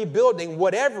on rebuilding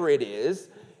whatever it is.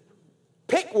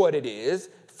 Pick what it is.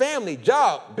 Family,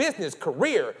 job, business,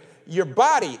 career, your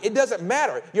body. It doesn't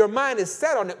matter. Your mind is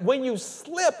set on it. When you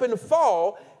slip and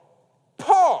fall,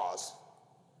 pause.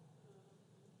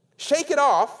 Shake it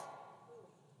off.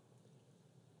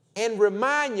 And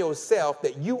remind yourself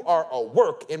that you are a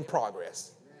work in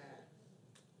progress.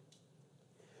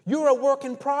 You're a work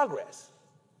in progress.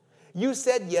 You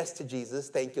said yes to Jesus.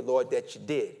 Thank you, Lord, that you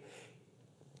did.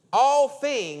 All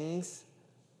things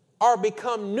are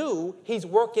become new. He's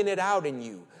working it out in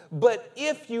you. But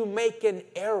if you make an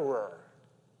error,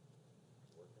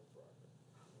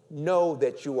 know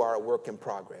that you are a work in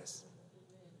progress.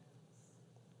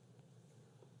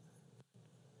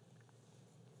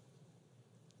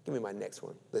 Give me my next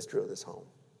one. Let's drill this home.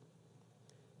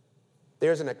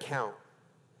 There's an account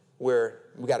where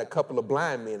we got a couple of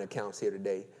blind men accounts here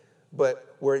today,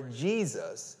 but where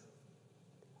Jesus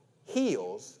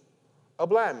heals a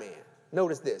blind man.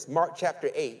 Notice this, Mark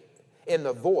chapter 8, in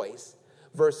the Voice,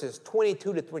 verses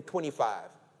 22 to 25.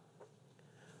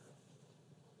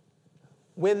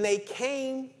 When they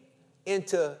came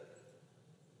into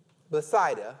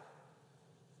Bethsaida,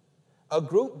 a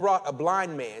group brought a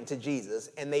blind man to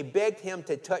Jesus, and they begged him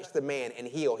to touch the man and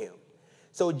heal him.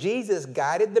 So Jesus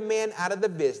guided the man out of the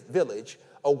village,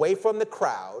 away from the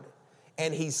crowd,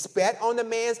 and he spat on the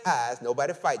man's eyes.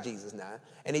 Nobody fight Jesus now.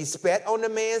 And he spat on the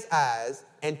man's eyes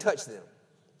and touched them.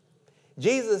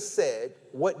 Jesus said,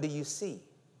 "What do you see?"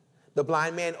 The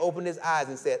blind man opened his eyes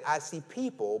and said, "I see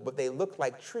people, but they look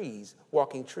like trees,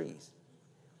 walking trees."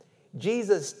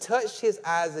 Jesus touched his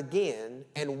eyes again,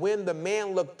 and when the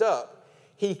man looked up,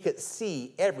 he could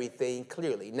see everything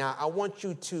clearly. Now, I want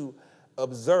you to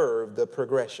observe the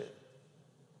progression.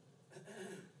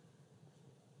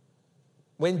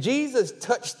 When Jesus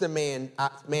touched the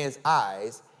man's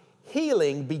eyes,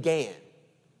 healing began.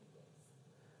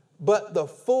 But the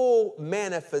full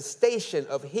manifestation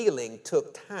of healing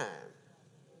took time.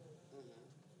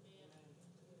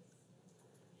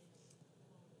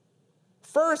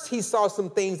 First, he saw some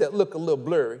things that looked a little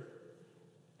blurry.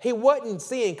 He wasn't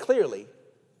seeing clearly.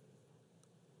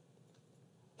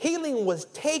 Healing was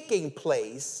taking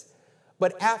place,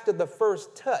 but after the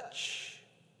first touch,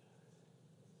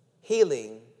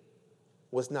 healing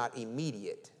was not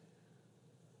immediate.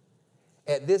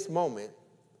 At this moment,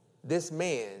 this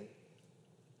man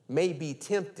may be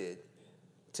tempted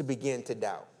to begin to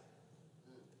doubt,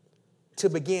 to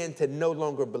begin to no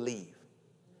longer believe,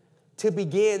 to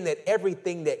begin that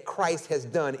everything that Christ has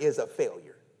done is a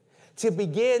failure, to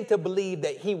begin to believe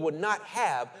that he would not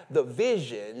have the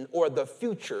vision or the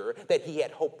future that he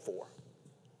had hoped for.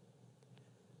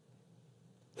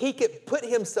 He could put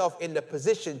himself in the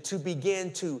position to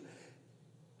begin to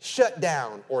shut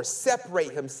down or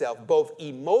separate himself both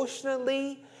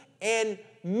emotionally and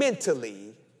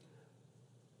mentally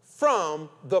from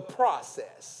the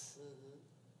process.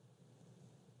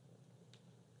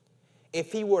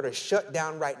 If he were to shut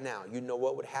down right now, you know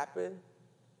what would happen?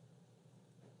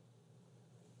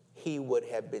 He would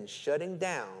have been shutting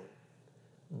down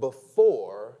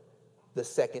before the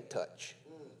second touch.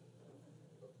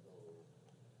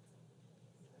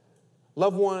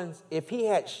 Loved ones, if he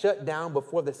had shut down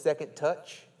before the second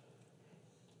touch,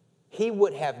 he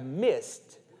would have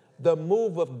missed the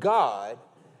move of God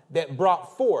that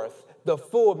brought forth the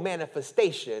full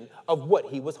manifestation of what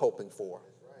he was hoping for.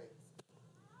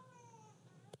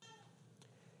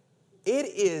 It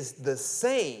is the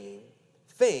same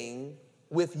thing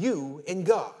with you and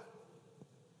God.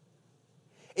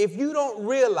 If you don't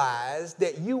realize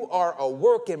that you are a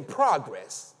work in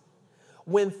progress,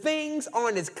 when things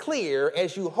aren't as clear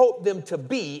as you hope them to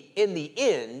be in the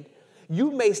end,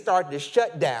 you may start to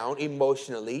shut down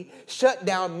emotionally, shut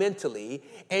down mentally,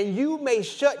 and you may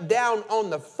shut down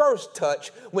on the first touch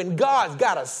when God's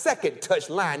got a second touch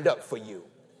lined up for you.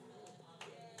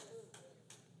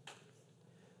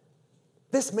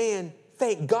 This man,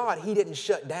 thank God he didn't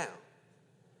shut down.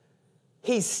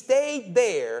 He stayed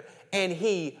there and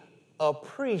he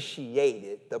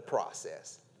appreciated the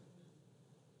process.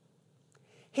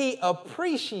 He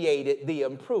appreciated the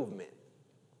improvement.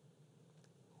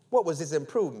 What was his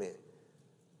improvement?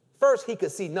 First, he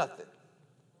could see nothing.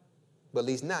 But at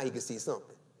least now he could see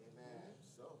something.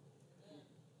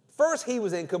 First, he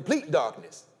was in complete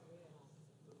darkness.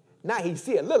 Now he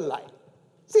see a little light.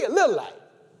 See a little light.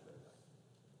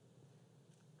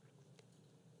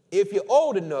 If you're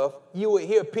old enough, you would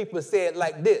hear people say it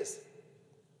like this: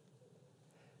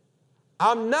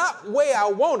 I'm not where I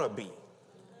want to be,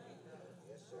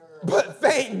 but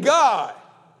thank God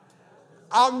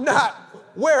I'm not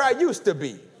where I used to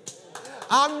be.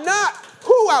 I'm not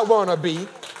who I want to be,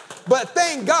 but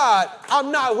thank God I'm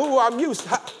not who I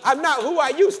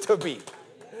used to be.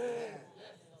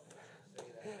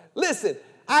 Listen,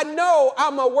 I know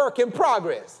I'm a work in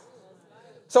progress.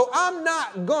 So I'm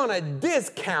not going to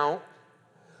discount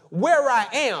where I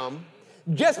am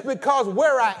just because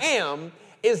where I am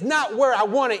is not where I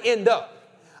want to end up.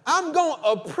 I'm going to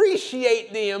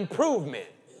appreciate the improvement.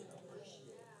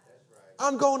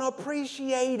 I'm going to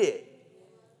appreciate it.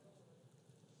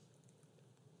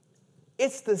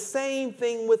 It's the same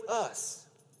thing with us.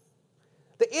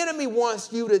 The enemy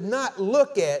wants you to not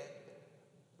look at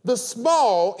the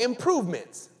small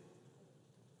improvements.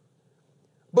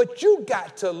 But you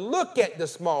got to look at the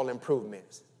small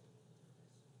improvements.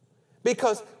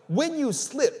 Because when you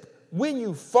slip, when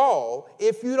you fall,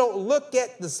 if you don't look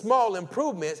at the small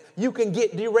improvements, you can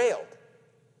get derailed.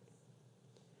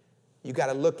 You got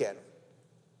to look at them.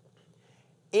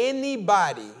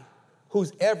 Anybody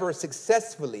who's ever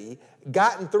successfully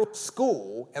gotten through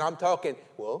school, and I'm talking,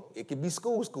 well, it could be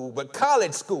school, but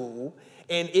college school,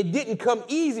 and it didn't come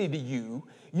easy to you,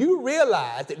 you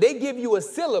realize that they give you a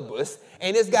syllabus,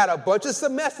 and it's got a bunch of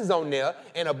semesters on there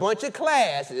and a bunch of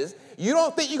classes. You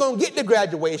don't think you're going to get to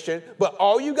graduation, but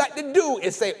all you got to do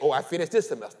is say, oh, I finished this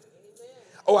semester.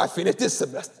 Oh, I finished this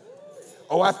semester.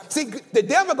 See, the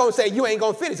devil going to say you ain't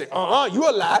going to finish it. You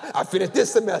a lie. I finished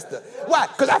this semester. Why?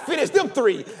 Because I finished them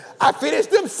 3. I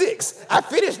finished them 6. I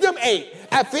finished them 8.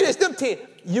 I finished them 10.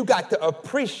 You got to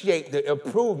appreciate the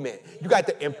improvement. You got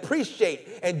to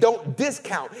appreciate and don't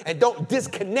discount and don't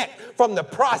disconnect from the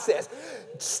process.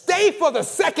 Stay for the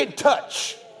second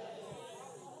touch.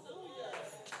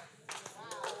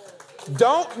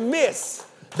 Don't miss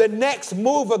the next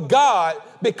move of God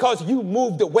because you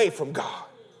moved away from God.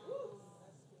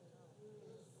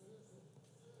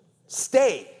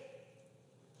 Stay.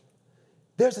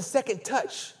 There's a second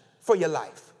touch for your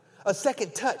life, a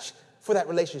second touch for that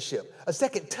relationship, a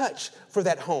second touch for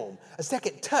that home, a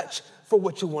second touch for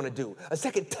what you want to do, a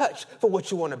second touch for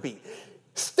what you want to be.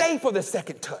 Stay for the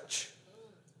second touch.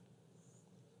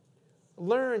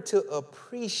 Learn to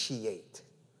appreciate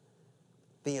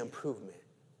the improvement.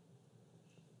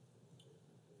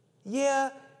 Yeah,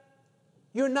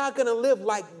 you're not going to live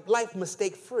life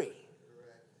mistake-free.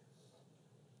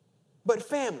 But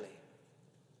family,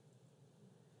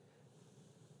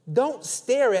 don't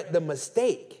stare at the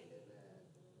mistake.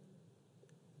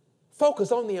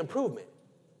 Focus on the improvement.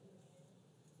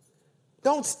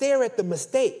 Don't stare at the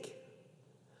mistake.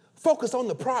 Focus on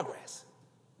the progress.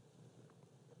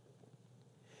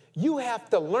 You have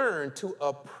to learn to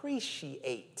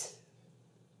appreciate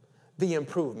the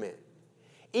improvement,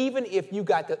 even if you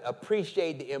got to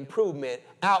appreciate the improvement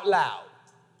out loud.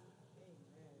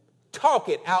 Talk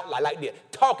it out loud, like this.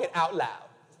 Talk it out loud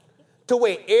to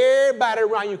where everybody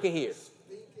around you can hear.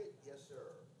 Speak it, yes, sir.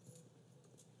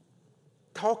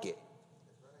 Talk it.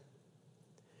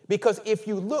 Because if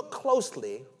you look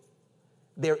closely,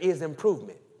 there is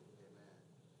improvement.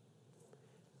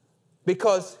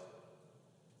 Because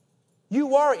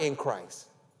you are in Christ.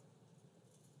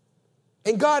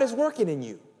 And God is working in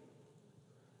you.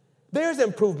 There's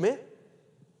improvement.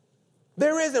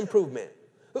 There is improvement.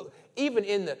 Even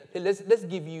in the, let's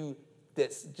give you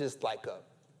this, just like a,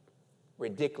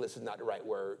 ridiculous is not the right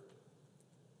word,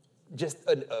 just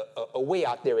a way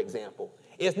out there example.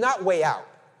 It's not way out,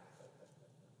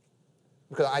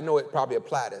 because I know it probably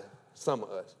applies to some of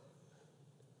us.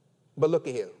 But look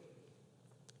at here.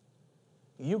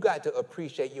 You got to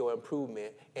appreciate your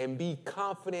improvement and be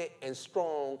confident and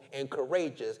strong and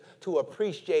courageous to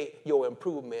appreciate your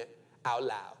improvement out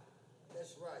loud.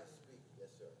 That's right. Yes,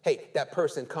 sir. Hey, that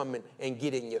person coming and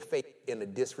getting in your face in a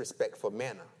disrespectful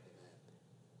manner.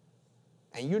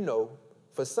 And you know,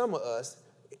 for some of us,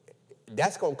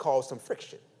 that's going to cause some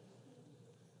friction.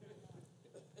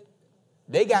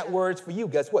 They got words for you.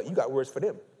 Guess what? You got words for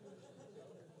them.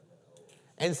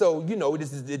 And so, you know,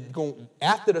 this is going,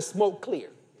 after the smoke clear,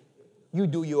 you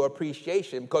do your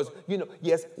appreciation because, you know,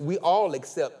 yes, we all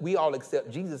accept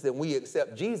Jesus, and we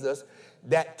accept Jesus.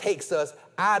 That takes us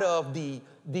out of the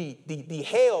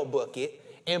hell bucket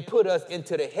and put us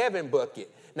into the heaven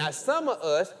bucket. Now, some of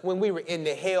us, when we were in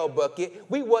the hell bucket,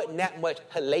 we wasn't that much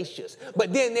hellacious.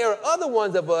 But then there are other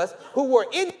ones of us who were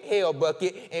in the hell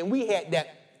bucket, and we had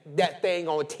that thing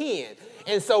on 10.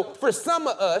 And so for some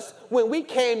of us, when we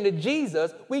came to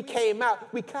Jesus, we came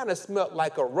out, we kind of smelled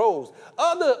like a rose.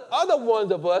 Other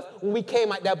ones of us, when we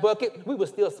came out that bucket, we were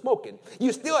still smoking.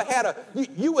 You still had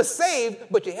you were saved,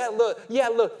 but you had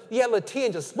a little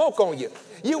tinge of smoke on you.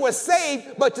 You were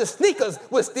saved, but your sneakers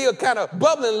were still kind of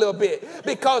bubbling a little bit.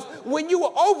 Because when you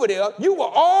were over there, you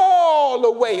were all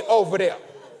the way over there.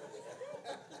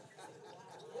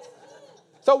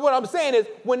 So what I'm saying is,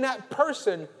 when that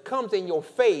person comes in your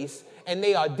face and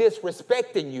they are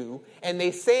disrespecting you and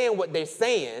they saying what they're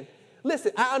saying,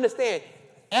 listen, I understand,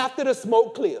 after the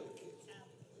smoke clear,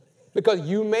 because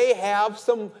you may have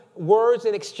some words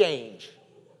in exchange,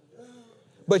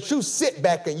 but you sit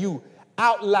back and you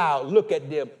out loud look at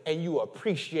them and you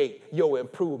appreciate your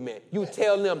improvement. You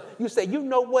tell them, you say, you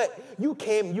know what? You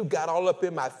came, you got all up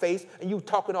in my face and you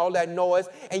talking all that noise,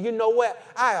 and you know what?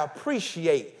 I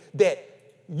appreciate that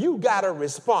you got a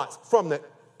response from the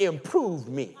improved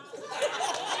me.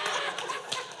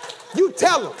 You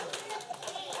tell them.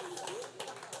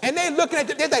 And they looking at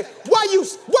you, they like, why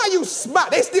you smile?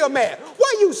 They still mad.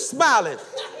 Why you smiling?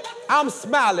 I'm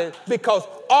smiling because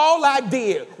all I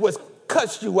did was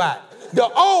cuss you out. The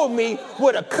old me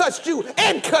would have cussed you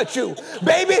and cut you.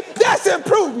 Baby, that's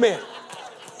improvement.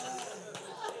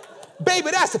 Baby,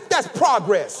 that's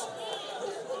progress.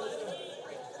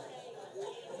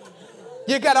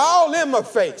 You got all in my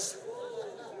face.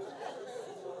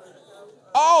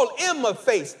 All in my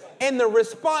face. And the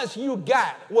response you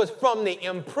got was from the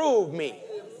improved me.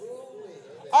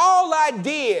 All I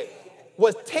did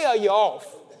was tell you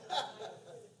off.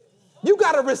 You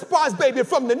got a response, baby,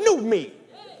 from the new me.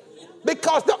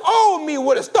 Because the old me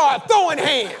would have started throwing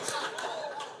hands.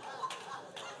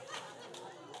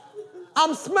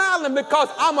 I'm smiling because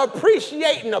I'm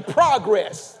appreciating the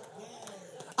progress.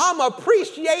 I'm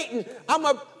appreciating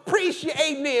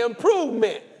the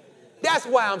improvement. That's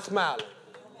why I'm smiling.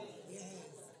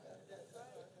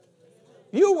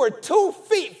 You were 2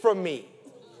 feet from me,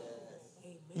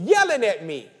 yelling at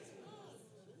me.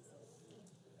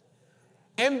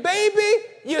 And baby,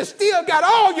 you still got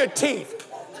all your teeth.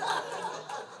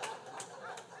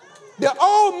 The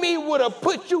old me would have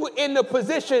put you in the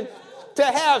position to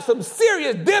have some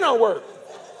serious dinner work.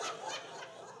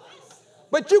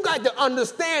 But you got to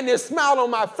understand this smile on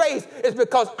my face is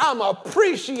because I'm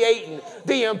appreciating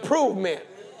the improvement.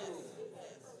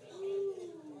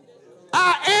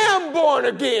 I am born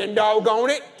again,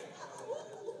 doggone it.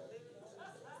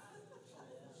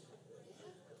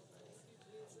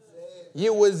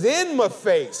 You was in my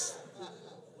face.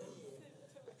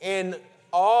 And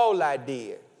all I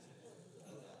did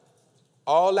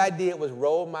was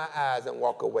roll my eyes and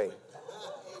walk away.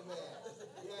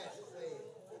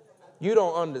 You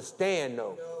don't understand,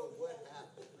 though.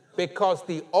 Because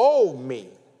the old me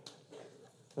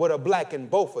would have blackened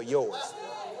both of yours.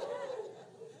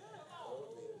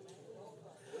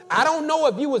 I don't know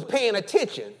if you was paying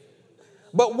attention,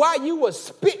 but while you was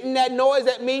spitting that noise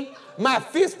at me, my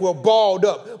fists were balled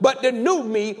up. But the new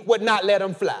me would not let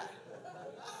them fly.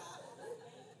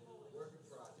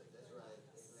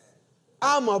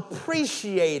 I'm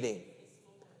appreciating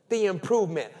the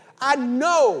improvement. I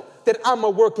know that I'm a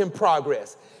work in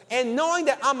progress. And knowing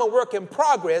that I'm a work in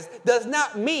progress does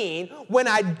not mean when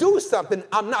I do something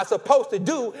I'm not supposed to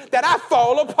do that I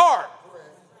fall apart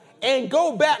and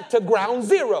go back to ground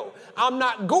zero. I'm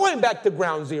not going back to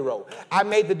ground zero. I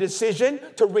made the decision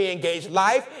to re-engage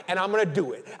life, and I'm going to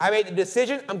do it. I made the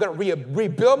decision I'm going to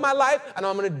rebuild my life, and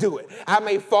I'm going to do it. I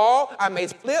may fall. I may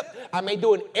slip. I may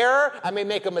do an error. I may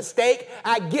make a mistake.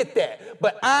 I get that.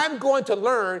 But I'm going to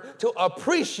learn to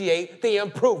appreciate the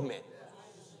improvement.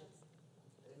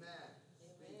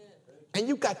 And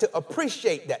you got to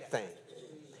appreciate that thing.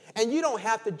 And you don't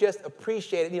have to just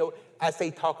appreciate it. You know, I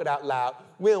say talk it out loud.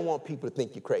 We don't want people to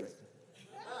think you're crazy.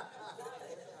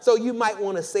 So you might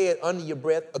want to say it under your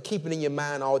breath or keep it in your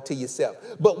mind all to yourself.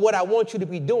 But what I want you to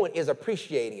be doing is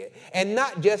appreciating it. And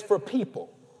not just for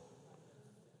people.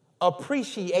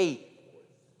 Appreciate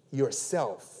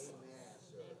yourself.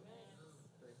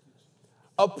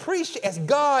 Appreciate, as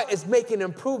God is making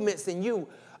improvements in you,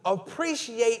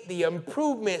 appreciate the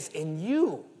improvements in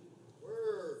you.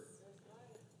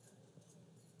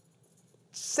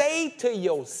 Say to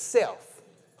yourself,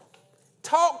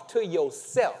 talk to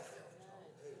yourself.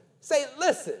 Say,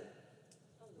 listen,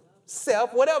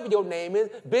 self, whatever your name is,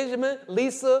 Benjamin,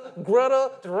 Lisa,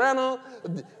 Greta, Joanna,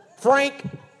 Frank,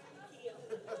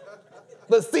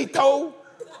 Lucito.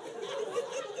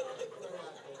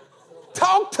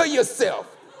 Talk to yourself.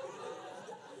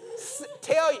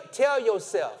 Tell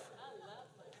yourself,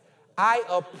 I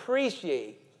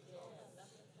appreciate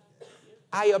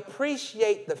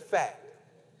the fact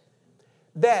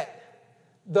that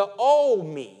the old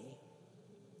me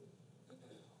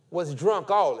was drunk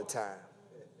all the time.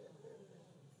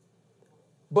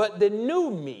 But the new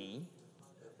me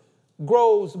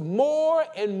grows more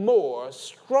and more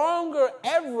stronger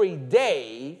every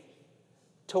day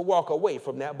to walk away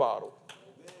from that bottle.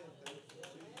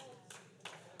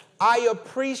 I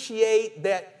appreciate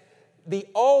that the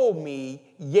old me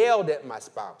yelled at my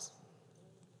spouse.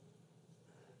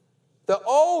 The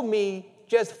old me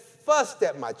just fussed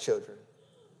at my children.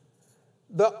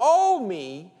 The old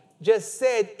me just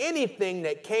said anything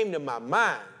that came to my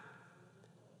mind.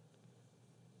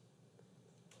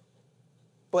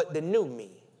 But the new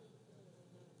me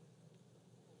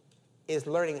is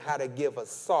learning how to give a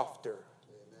softer,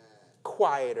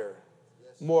 quieter,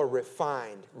 more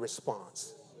refined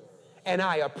response. And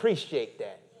I appreciate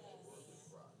that.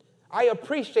 I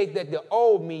appreciate that the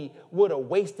old me would have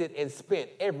wasted and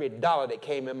spent every dollar that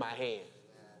came in my hand.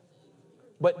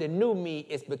 But the new me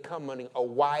is becoming a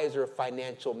wiser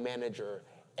financial manager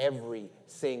every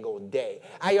single day.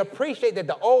 I appreciate that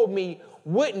the old me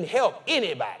wouldn't help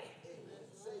anybody.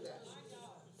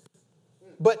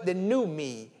 But the new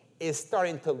me is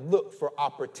starting to look for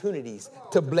opportunities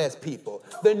to bless people.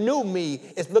 The new me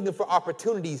is looking for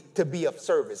opportunities to be of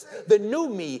service. The new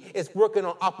me is working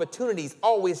on opportunities,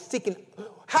 always seeking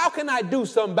How can I do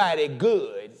somebody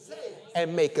good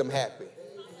and make them happy?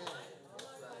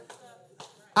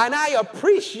 And I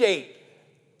appreciate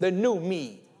the new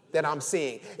me that I'm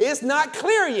seeing. It's not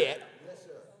clear yet.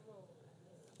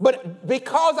 But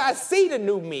because I see the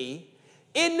new me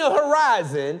in the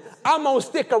horizon, I'm going to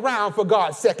stick around for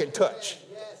God's second touch.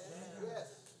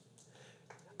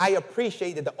 I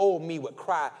appreciate that the old me would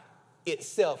cry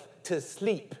itself to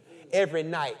sleep every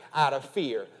night out of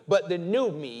fear. But the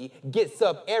new me gets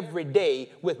up every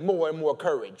day with more and more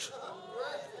courage.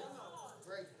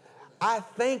 I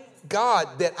thank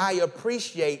God that I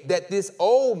appreciate that this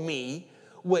old me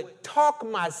would talk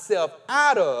myself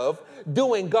out of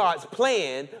doing God's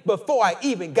plan before I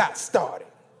even got started.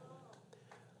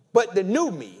 But the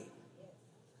new me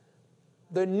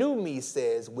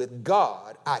says, with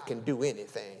God, I can do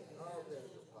anything.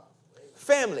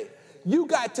 Family, you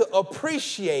got to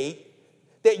appreciate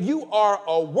that you are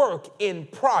a work in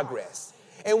progress.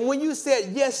 And when you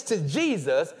said yes to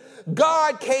Jesus,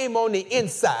 God came on the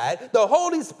inside, the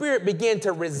Holy Spirit began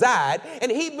to reside,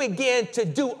 and he began to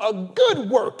do a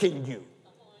good work in you.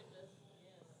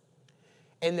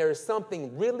 And there is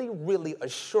something really, really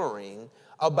assuring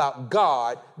about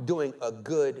God doing a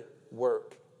good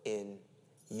work in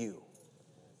you.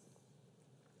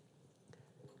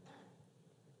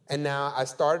 And now I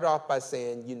started off by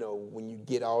saying, you know, when you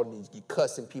get all these, you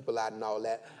cussing people out and all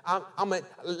that,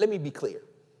 let me be clear.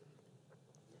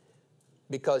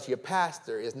 Because your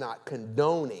pastor is not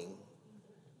condoning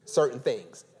certain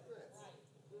things.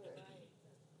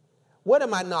 What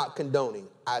am I not condoning?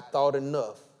 I thought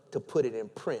enough to put it in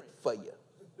print for you.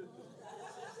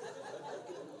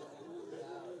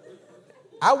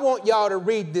 I want y'all to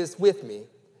read this with me.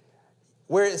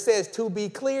 Where it says, to be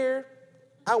clear,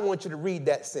 I want you to read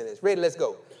that sentence. Ready? Let's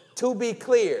go. To be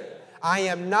clear, I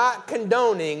am not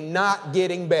condoning not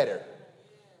getting better.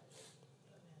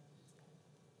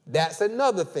 That's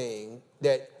another thing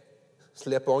that,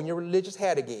 slip on your religious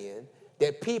hat again,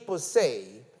 that people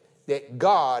say that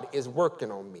God is working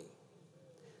on me.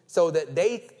 So that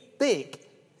they think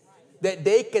that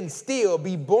they can still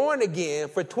be born again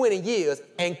for 20 years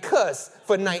and cuss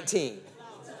for 19.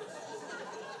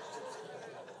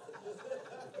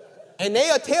 And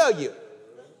they'll tell you,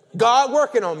 God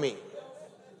working on me.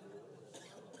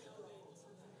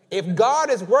 If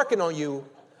God is working on you,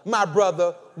 my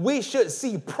brother, we should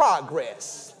see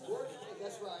progress.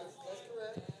 That's right. That's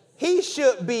correct. He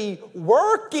should be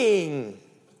working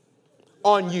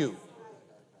on you.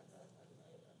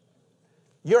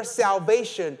 Your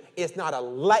salvation is not a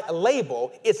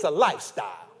label, it's a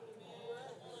lifestyle.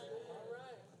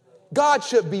 God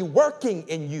should be working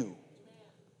in you.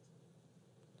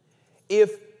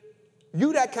 If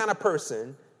you that kind of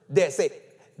person that say,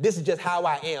 this is just how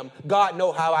I am, God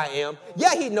know how I am.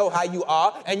 Yeah, he know how you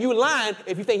are, and you lying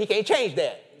if you think he can't change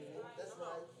that. That's right.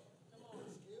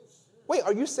 Wait,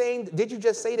 are you saying, did you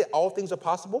just say that all things are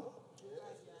possible?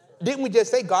 Didn't we just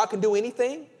say God can do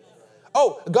anything?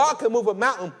 Oh, God can move a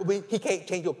mountain, but he can't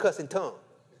change your cussing tongue.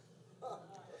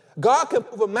 God can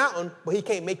move a mountain, but he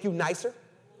can't make you nicer.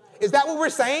 Is that what we're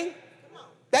saying?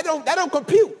 That don't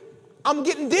compute. I'm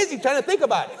getting dizzy trying to think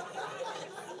about it.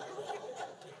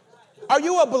 Are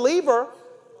you a believer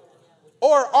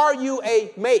or are you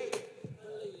a make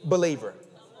believer?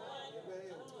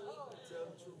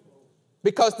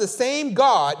 Because the same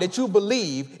God that you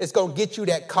believe is going to get you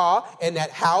that car and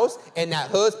that house and that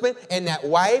husband and that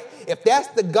wife. If that's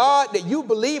the God that you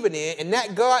believe in and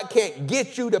that God can't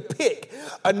get you to pick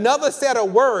another set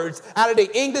of words out of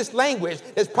the English language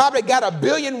that's probably got 1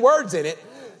 billion words in it,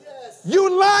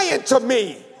 you lying to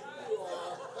me.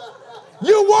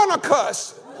 You want to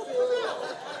cuss.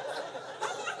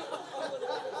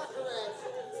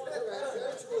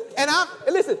 And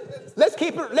listen, let's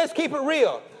keep it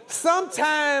real.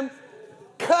 Sometimes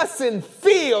cussing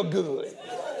feel good.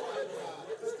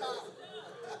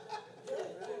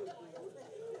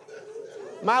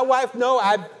 My wife know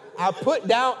I put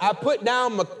down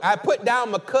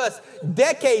my cuss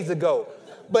decades ago.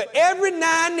 But every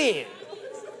now and then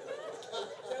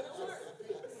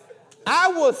I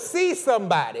will see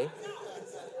somebody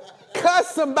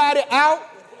cuss somebody out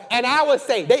and I will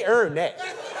say, they earned that.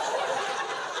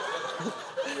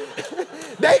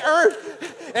 They earned,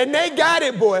 and they got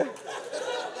it, boy.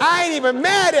 I ain't even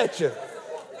mad at you.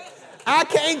 I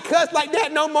can't cuss like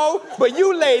that no more, but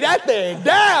you lay that thing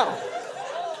down.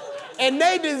 And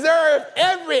they deserve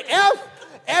every F,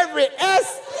 every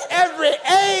S, every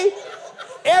A,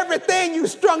 everything you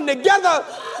strung together,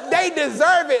 they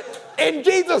deserve it. In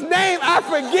Jesus' name, I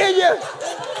forgive you,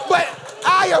 but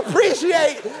I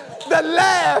appreciate the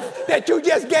laugh that you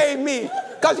just gave me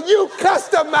because you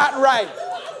cussed them out right.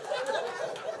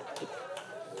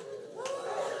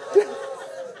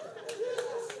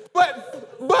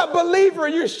 But believer,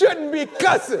 you shouldn't be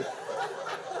cussing.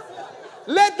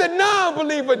 Let the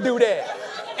non-believer do that.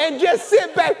 And just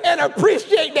sit back and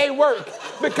appreciate their work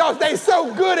because they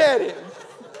so good at it.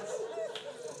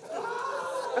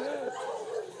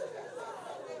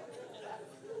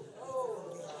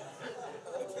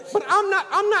 But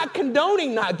I'm not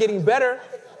condoning not getting better.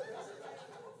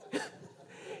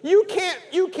 You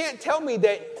can't tell me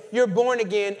that you're born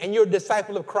again and you're a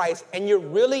disciple of Christ and you're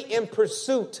really in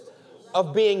pursuit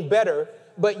of being better,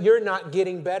 but you're not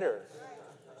getting better.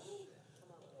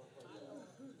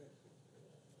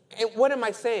 And what am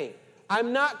I saying?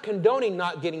 I'm not condoning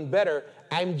not getting better.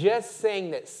 I'm just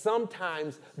saying that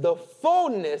sometimes the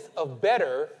fullness of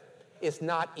better is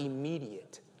not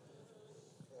immediate.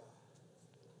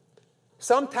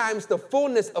 Sometimes the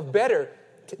fullness of better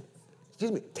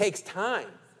takes time.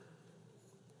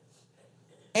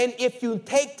 And if you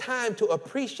take time to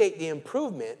appreciate the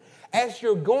improvement, as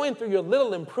you're going through your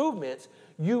little improvements,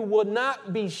 you will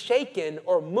not be shaken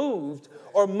or moved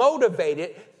or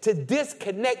motivated to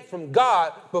disconnect from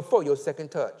God before your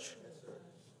second touch.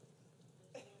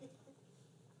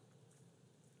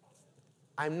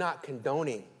 I'm not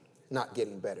condoning not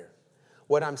getting better.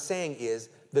 What I'm saying is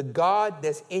the God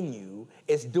that's in you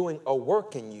is doing a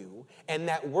work in you, and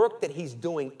that work that he's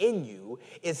doing in you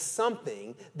is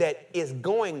something that is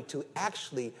going to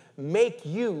actually make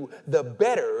you the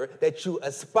better that you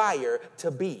aspire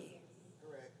to be.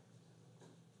 Correct.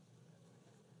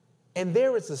 And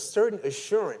there is a certain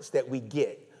assurance that we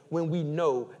get when we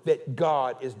know that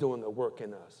God is doing a work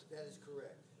in us. That is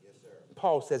correct. Yes, sir.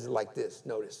 Paul says it like this.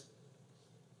 Notice.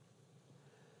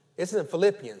 It's in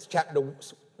Philippians chapter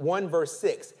 1, verse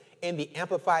 6, in the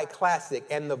Amplified Classic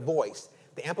and the Voice.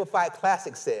 The Amplified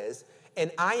Classic says,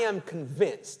 "And I am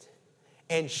convinced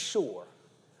and sure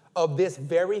of this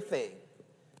very thing,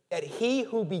 that he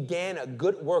who began a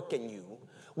good work in you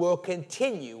will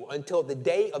continue until the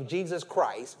day of Jesus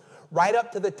Christ, right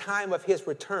up to the time of his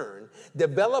return,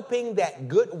 developing that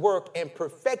good work and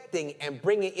perfecting and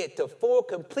bringing it to full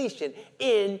completion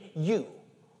in you."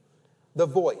 The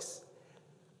Voice.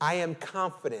 "I am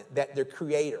confident that the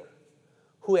Creator,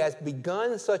 who has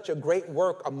begun such a great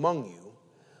work among you,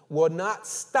 will not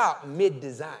stop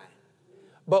mid-design,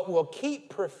 but will keep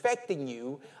perfecting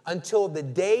you until the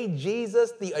day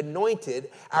Jesus, the Anointed,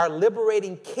 our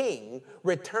liberating King,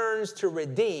 returns to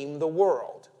redeem the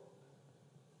world."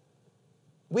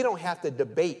 We don't have to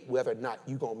debate whether or not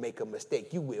you're going to make a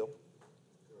mistake. You will.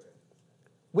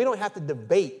 We don't have to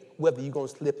debate whether you're going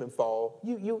to slip and fall.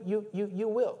 You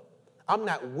will. I'm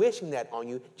not wishing that on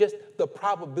you. Just the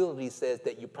probability says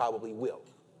that you probably will.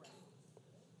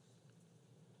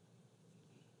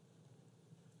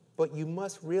 But you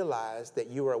must realize that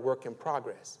you are a work in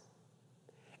progress.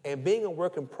 And being a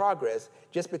work in progress,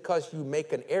 just because you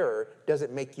make an error,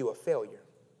 doesn't make you a failure.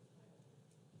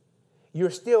 You're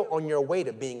still on your way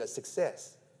to being a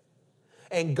success.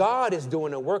 And God is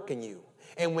doing a work in you.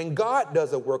 And when God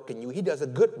does a work in you, he does a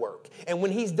good work. And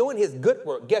when he's doing his good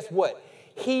work, guess what?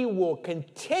 He will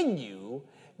continue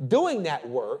doing that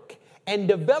work and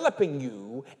developing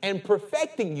you and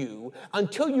perfecting you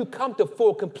until you come to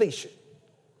full completion.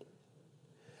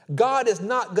 God is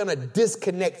not going to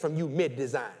disconnect from you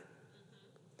mid-design.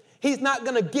 He's not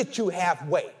going to get you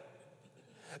halfway.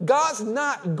 God's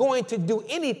not going to do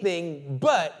anything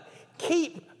but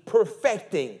keep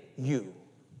perfecting you.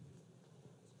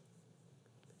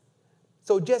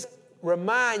 So just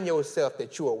remind yourself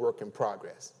that you're a work in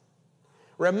progress.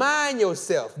 Remind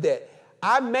yourself that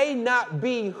I may not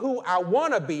be who I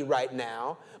want to be right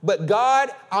now, but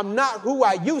God, I'm not who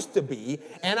I used to be,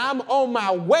 and I'm on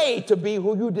my way to be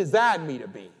who you designed me to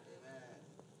be.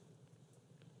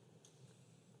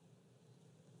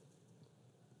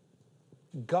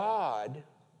 God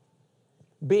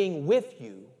being with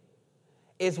you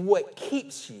is what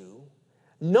keeps you.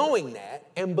 Knowing that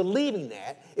and believing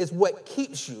that is what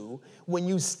keeps you when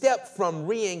you step from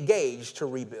re-engage to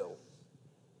rebuild.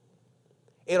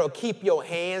 It'll keep your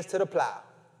hands to the plow.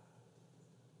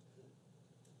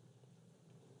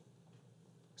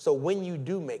 So when you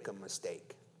do make a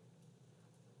mistake,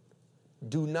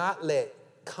 do not let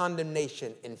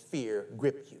condemnation and fear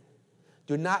grip you.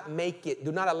 Do not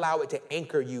allow it to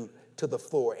anchor you to the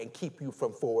floor and keep you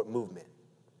from forward movement.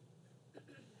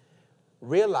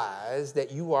 Realize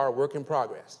that you are a work in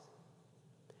progress.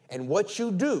 And what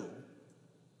you do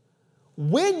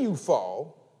when you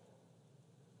fall,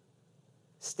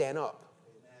 stand up.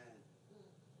 Amen.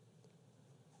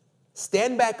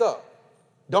 Stand back up.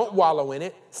 Don't wallow in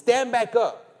it. Stand back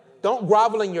up. Don't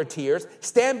grovel in your tears.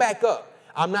 Stand back up.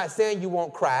 I'm not saying you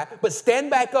won't cry, but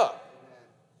stand back up.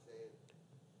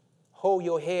 Hold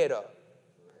your head up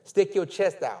Stick your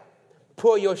chest out.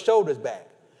 Pull your shoulders back.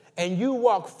 And you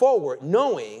walk forward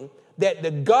knowing that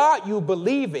the God you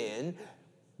believe in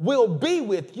will be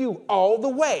with you all the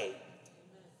way.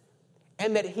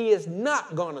 And that he is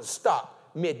not going to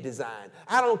stop mid-design.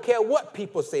 I don't care what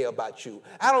people say about you.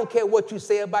 I don't care what you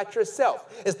say about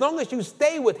yourself. As long as you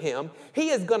stay with him,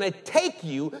 he is going to take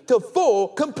you to full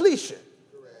completion.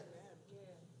 Correct.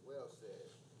 Well said.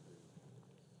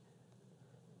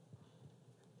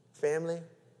 Family,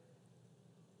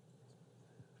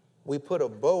 we put a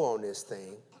bow on this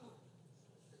thing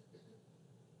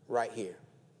right here.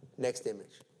 Next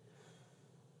image.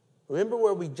 Remember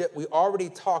where we already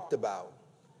talked about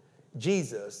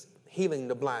Jesus healing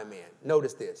the blind man.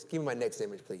 Notice this. Give me my next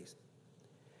image, please.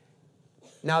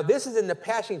 Now, this is in the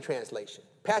Passion Translation.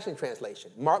 Passion Translation.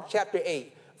 Mark chapter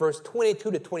 8, verse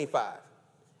 22 to 25.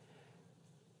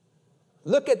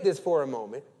 Look at this for a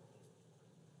moment,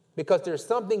 because there's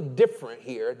something different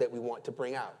here that we want to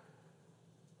bring out.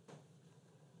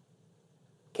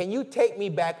 Can you take me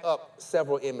back up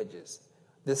several images?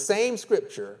 The same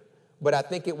scripture, but I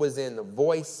think it was in the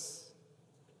Voice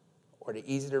or the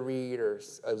Easy to Read, or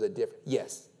it was a different.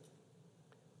 Yes.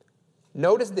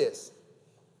 Notice this.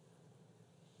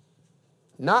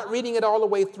 Not reading it all the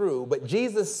way through, but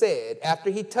Jesus said after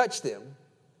he touched him,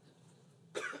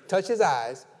 touched his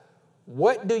eyes,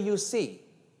 "What do you see?"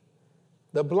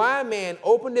 The blind man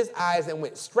opened his eyes and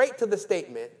went straight to the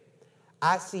statement,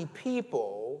 "I see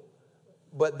people,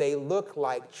 but they look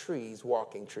like trees,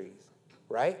 walking trees."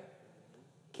 Right?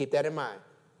 Keep that in mind.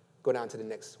 Go down to the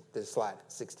next slide,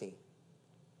 16.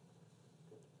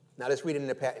 Now let's read it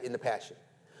in the Passion.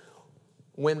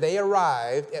 When they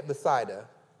arrived at Bethsaida,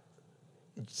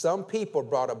 some people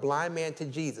brought a blind man to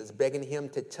Jesus, begging him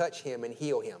to touch him and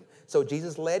heal him. So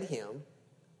Jesus led him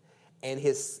and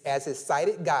as his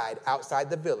sighted guide outside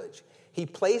the village. He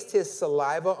placed his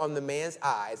saliva on the man's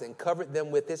eyes and covered them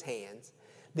with his hands.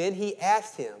 Then he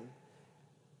asked him,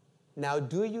 "Now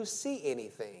do you see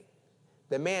anything?"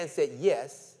 The man said,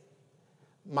 "Yes,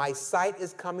 my sight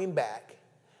is coming back.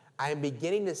 I am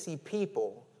beginning to see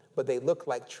people, but they look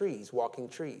like trees, walking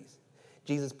trees."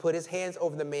 Jesus put his hands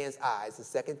over the man's eyes the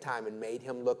second time and made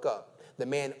him look up. The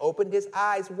man opened his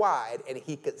eyes wide and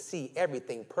he could see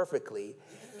everything perfectly.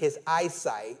 His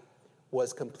eyesight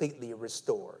was completely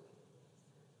restored.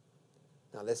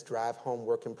 Now let's drive home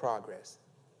work in progress.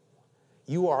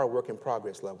 You are a work in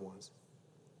progress, loved ones.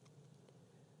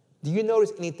 Do you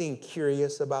notice anything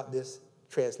curious about this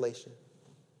translation?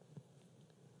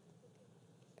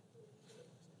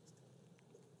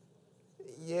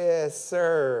 Yes,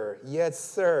 sir. Yes,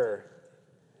 sir.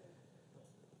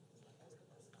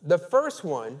 The first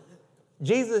one,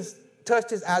 Jesus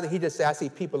touched his eyes and he just said, "I see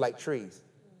people like trees."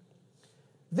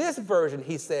 This version,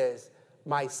 he says,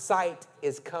 "My sight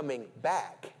is coming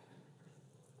back."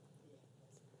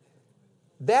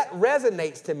 That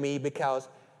resonates to me because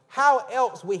how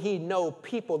else would he know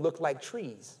people look like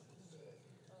trees?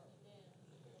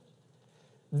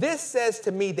 This says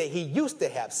to me that he used to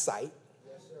have sight,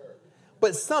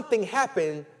 but something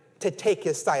happened to take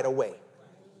his sight away.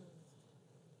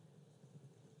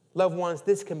 Loved ones,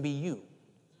 this can be you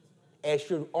as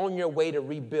you're on your way to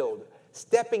rebuild,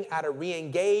 stepping out of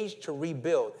re-engage to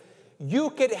rebuild. You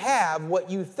could have what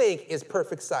you think is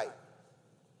perfect sight,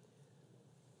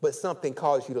 but something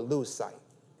caused you to lose sight.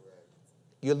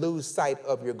 You lose sight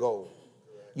of your goal.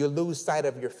 You lose sight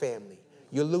of your family.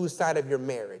 You lose sight of your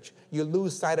marriage. You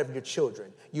lose sight of your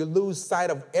children. You lose sight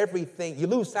of everything. You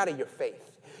lose sight of your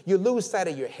faith. You lose sight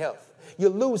of your health. You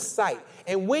lose sight.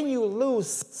 And when you lose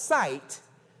sight,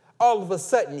 all of a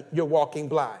sudden you're walking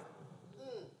blind.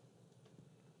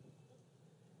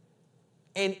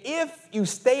 And if you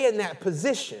stay in that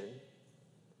position,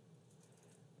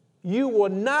 you will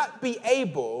not be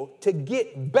able to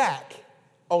get back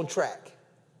on track.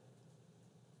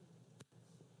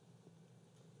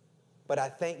 But I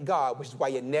thank God, which is why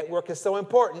your network is so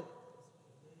important,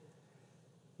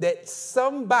 that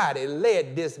somebody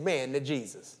led this man to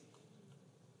Jesus.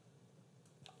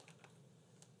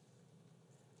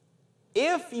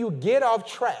 If you get off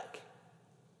track,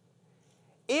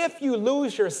 if you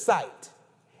lose your sight,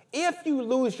 if you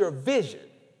lose your vision,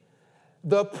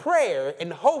 the prayer,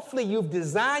 and hopefully you've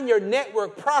designed your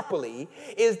network properly,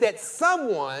 is that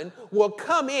someone will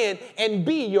come in and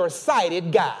be your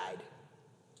sighted guide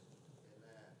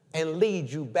and lead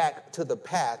you back to the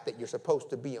path that you're supposed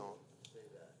to be on.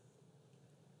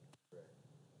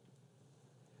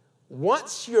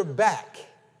 Once you're back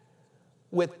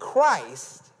with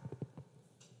Christ,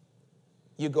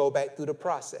 you go back through the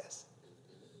process.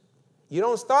 You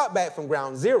don't start back from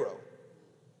ground zero.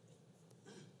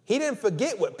 He didn't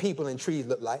forget what people and trees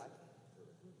look like.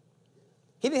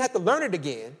 He didn't have to learn it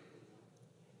again.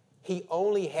 He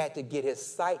only had to get his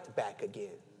sight back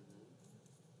again.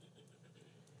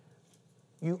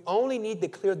 You only need to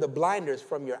clear the blinders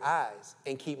from your eyes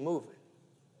and keep moving.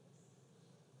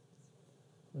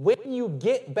 When you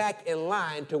get back in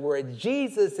line to where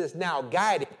Jesus is now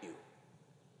guiding you,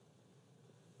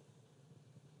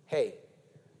 hey,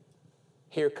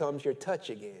 here comes your touch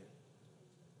again.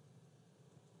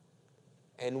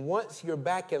 And once you're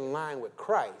back in line with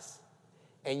Christ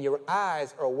and your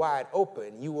eyes are wide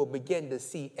open, you will begin to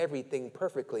see everything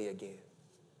perfectly again.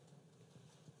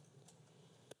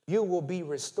 You will be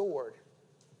restored.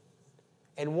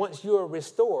 And once you're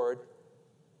restored,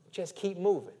 just keep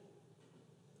moving.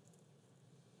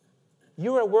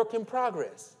 You're a work in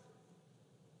progress.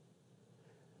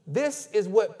 This is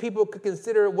what people could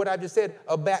consider, what I just said,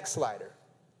 a backslider.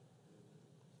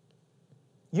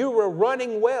 You were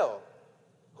running well.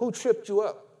 Who tripped you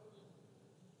up?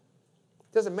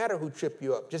 Doesn't matter who tripped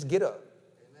you up. Just get up.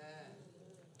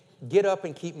 Amen. Get up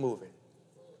and keep moving.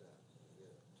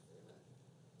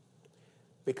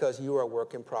 Because you are a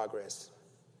work in progress.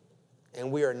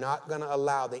 And we are not going to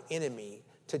allow the enemy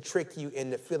to trick you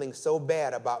into feeling so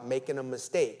bad about making a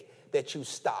mistake that you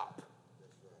stop.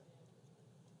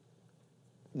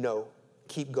 No,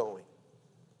 keep going.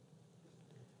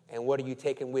 And what are you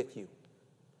taking with you?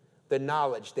 The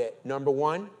knowledge that, number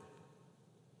one,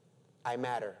 I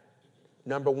matter.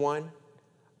 Number one,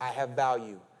 I have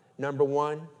value. Number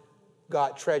one,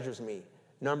 God treasures me.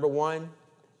 Number one,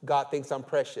 God thinks I'm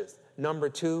precious. Number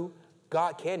two,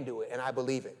 God can do it, and I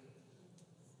believe it.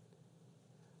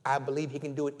 I believe he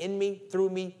can do it in me, through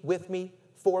me, with me,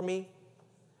 for me,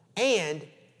 and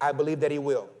I believe that he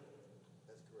will.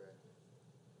 That's correct.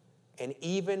 And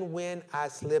even when I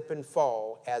slip and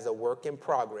fall as a work in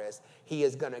progress, he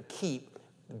is going to keep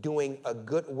doing a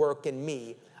good work in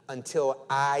me until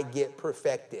I get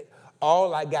perfected.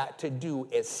 All I got to do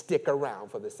is stick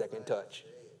around for the second touch.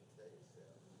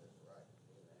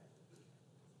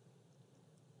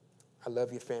 I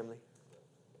love you, family.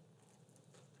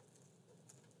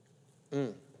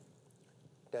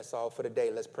 That's all for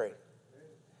today. Let's pray.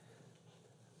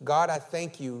 God, I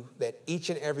thank you that each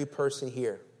and every person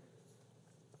here,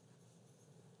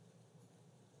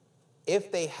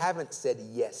 if they haven't said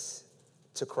yes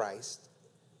to Christ,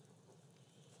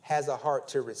 has a heart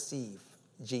to receive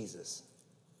Jesus.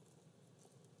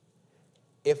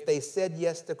 If they said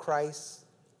yes to Christ,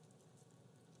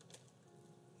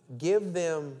 give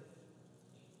them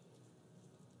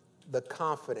the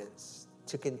confidence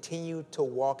to continue to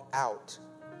walk out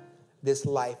this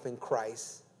life in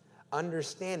Christ,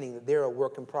 understanding that they're a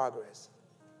work in progress.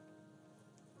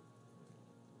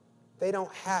 They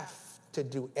don't have to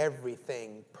do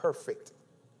everything perfect.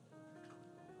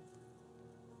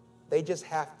 They just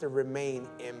have to remain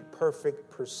in perfect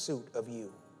pursuit of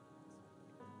you.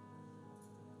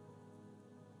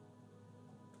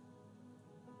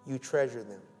 You treasure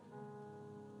them.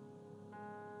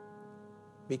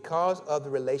 Because of the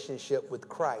relationship with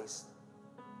Christ,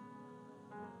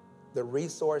 the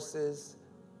resources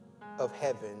of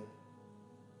heaven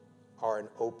are an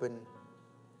open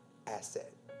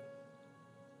asset.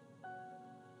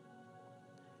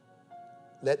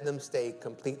 Let them stay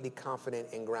completely confident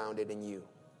and grounded in you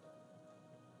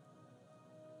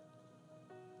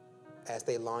as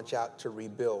they launch out to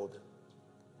rebuild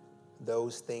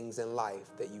those things in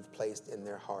life that you've placed in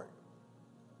their heart.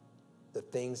 The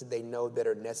things that they know that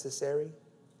are necessary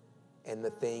and the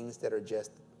things that are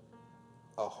just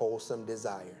a wholesome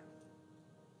desire.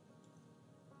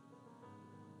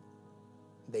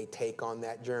 They take on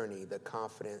that journey, the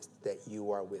confidence that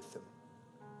you are with them.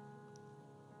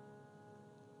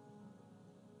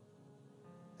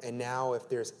 And now, if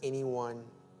there's anyone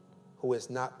who is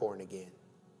not born again,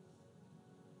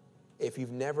 if you've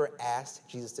never asked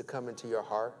Jesus to come into your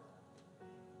heart,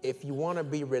 if you want to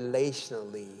be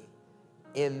relationally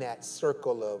in that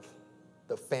circle of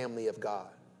the family of God,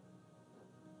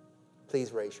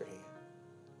 please raise your hand.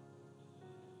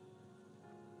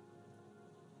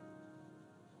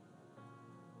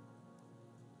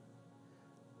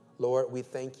 Lord, we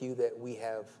thank you that we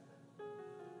have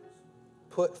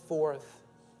put forth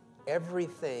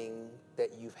everything that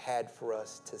you've had for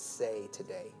us to say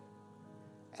today,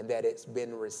 and that it's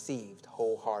been received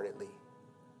wholeheartedly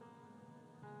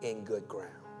in good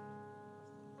ground.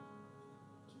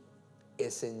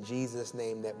 It's in Jesus'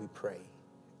 name that we pray.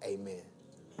 Amen.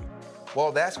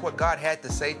 Well, that's what God had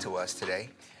to say to us today.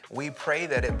 We pray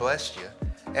that it blessed you.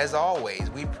 As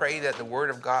always, we pray that the Word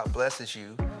of God blesses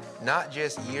you not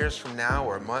just years from now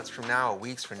or months from now or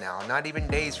weeks from now, not even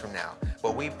days from now,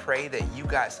 but we pray that you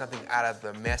got something out of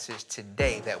the message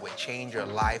today that would change your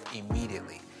life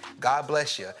immediately. God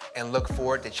bless you, and look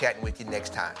forward to chatting with you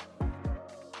next time.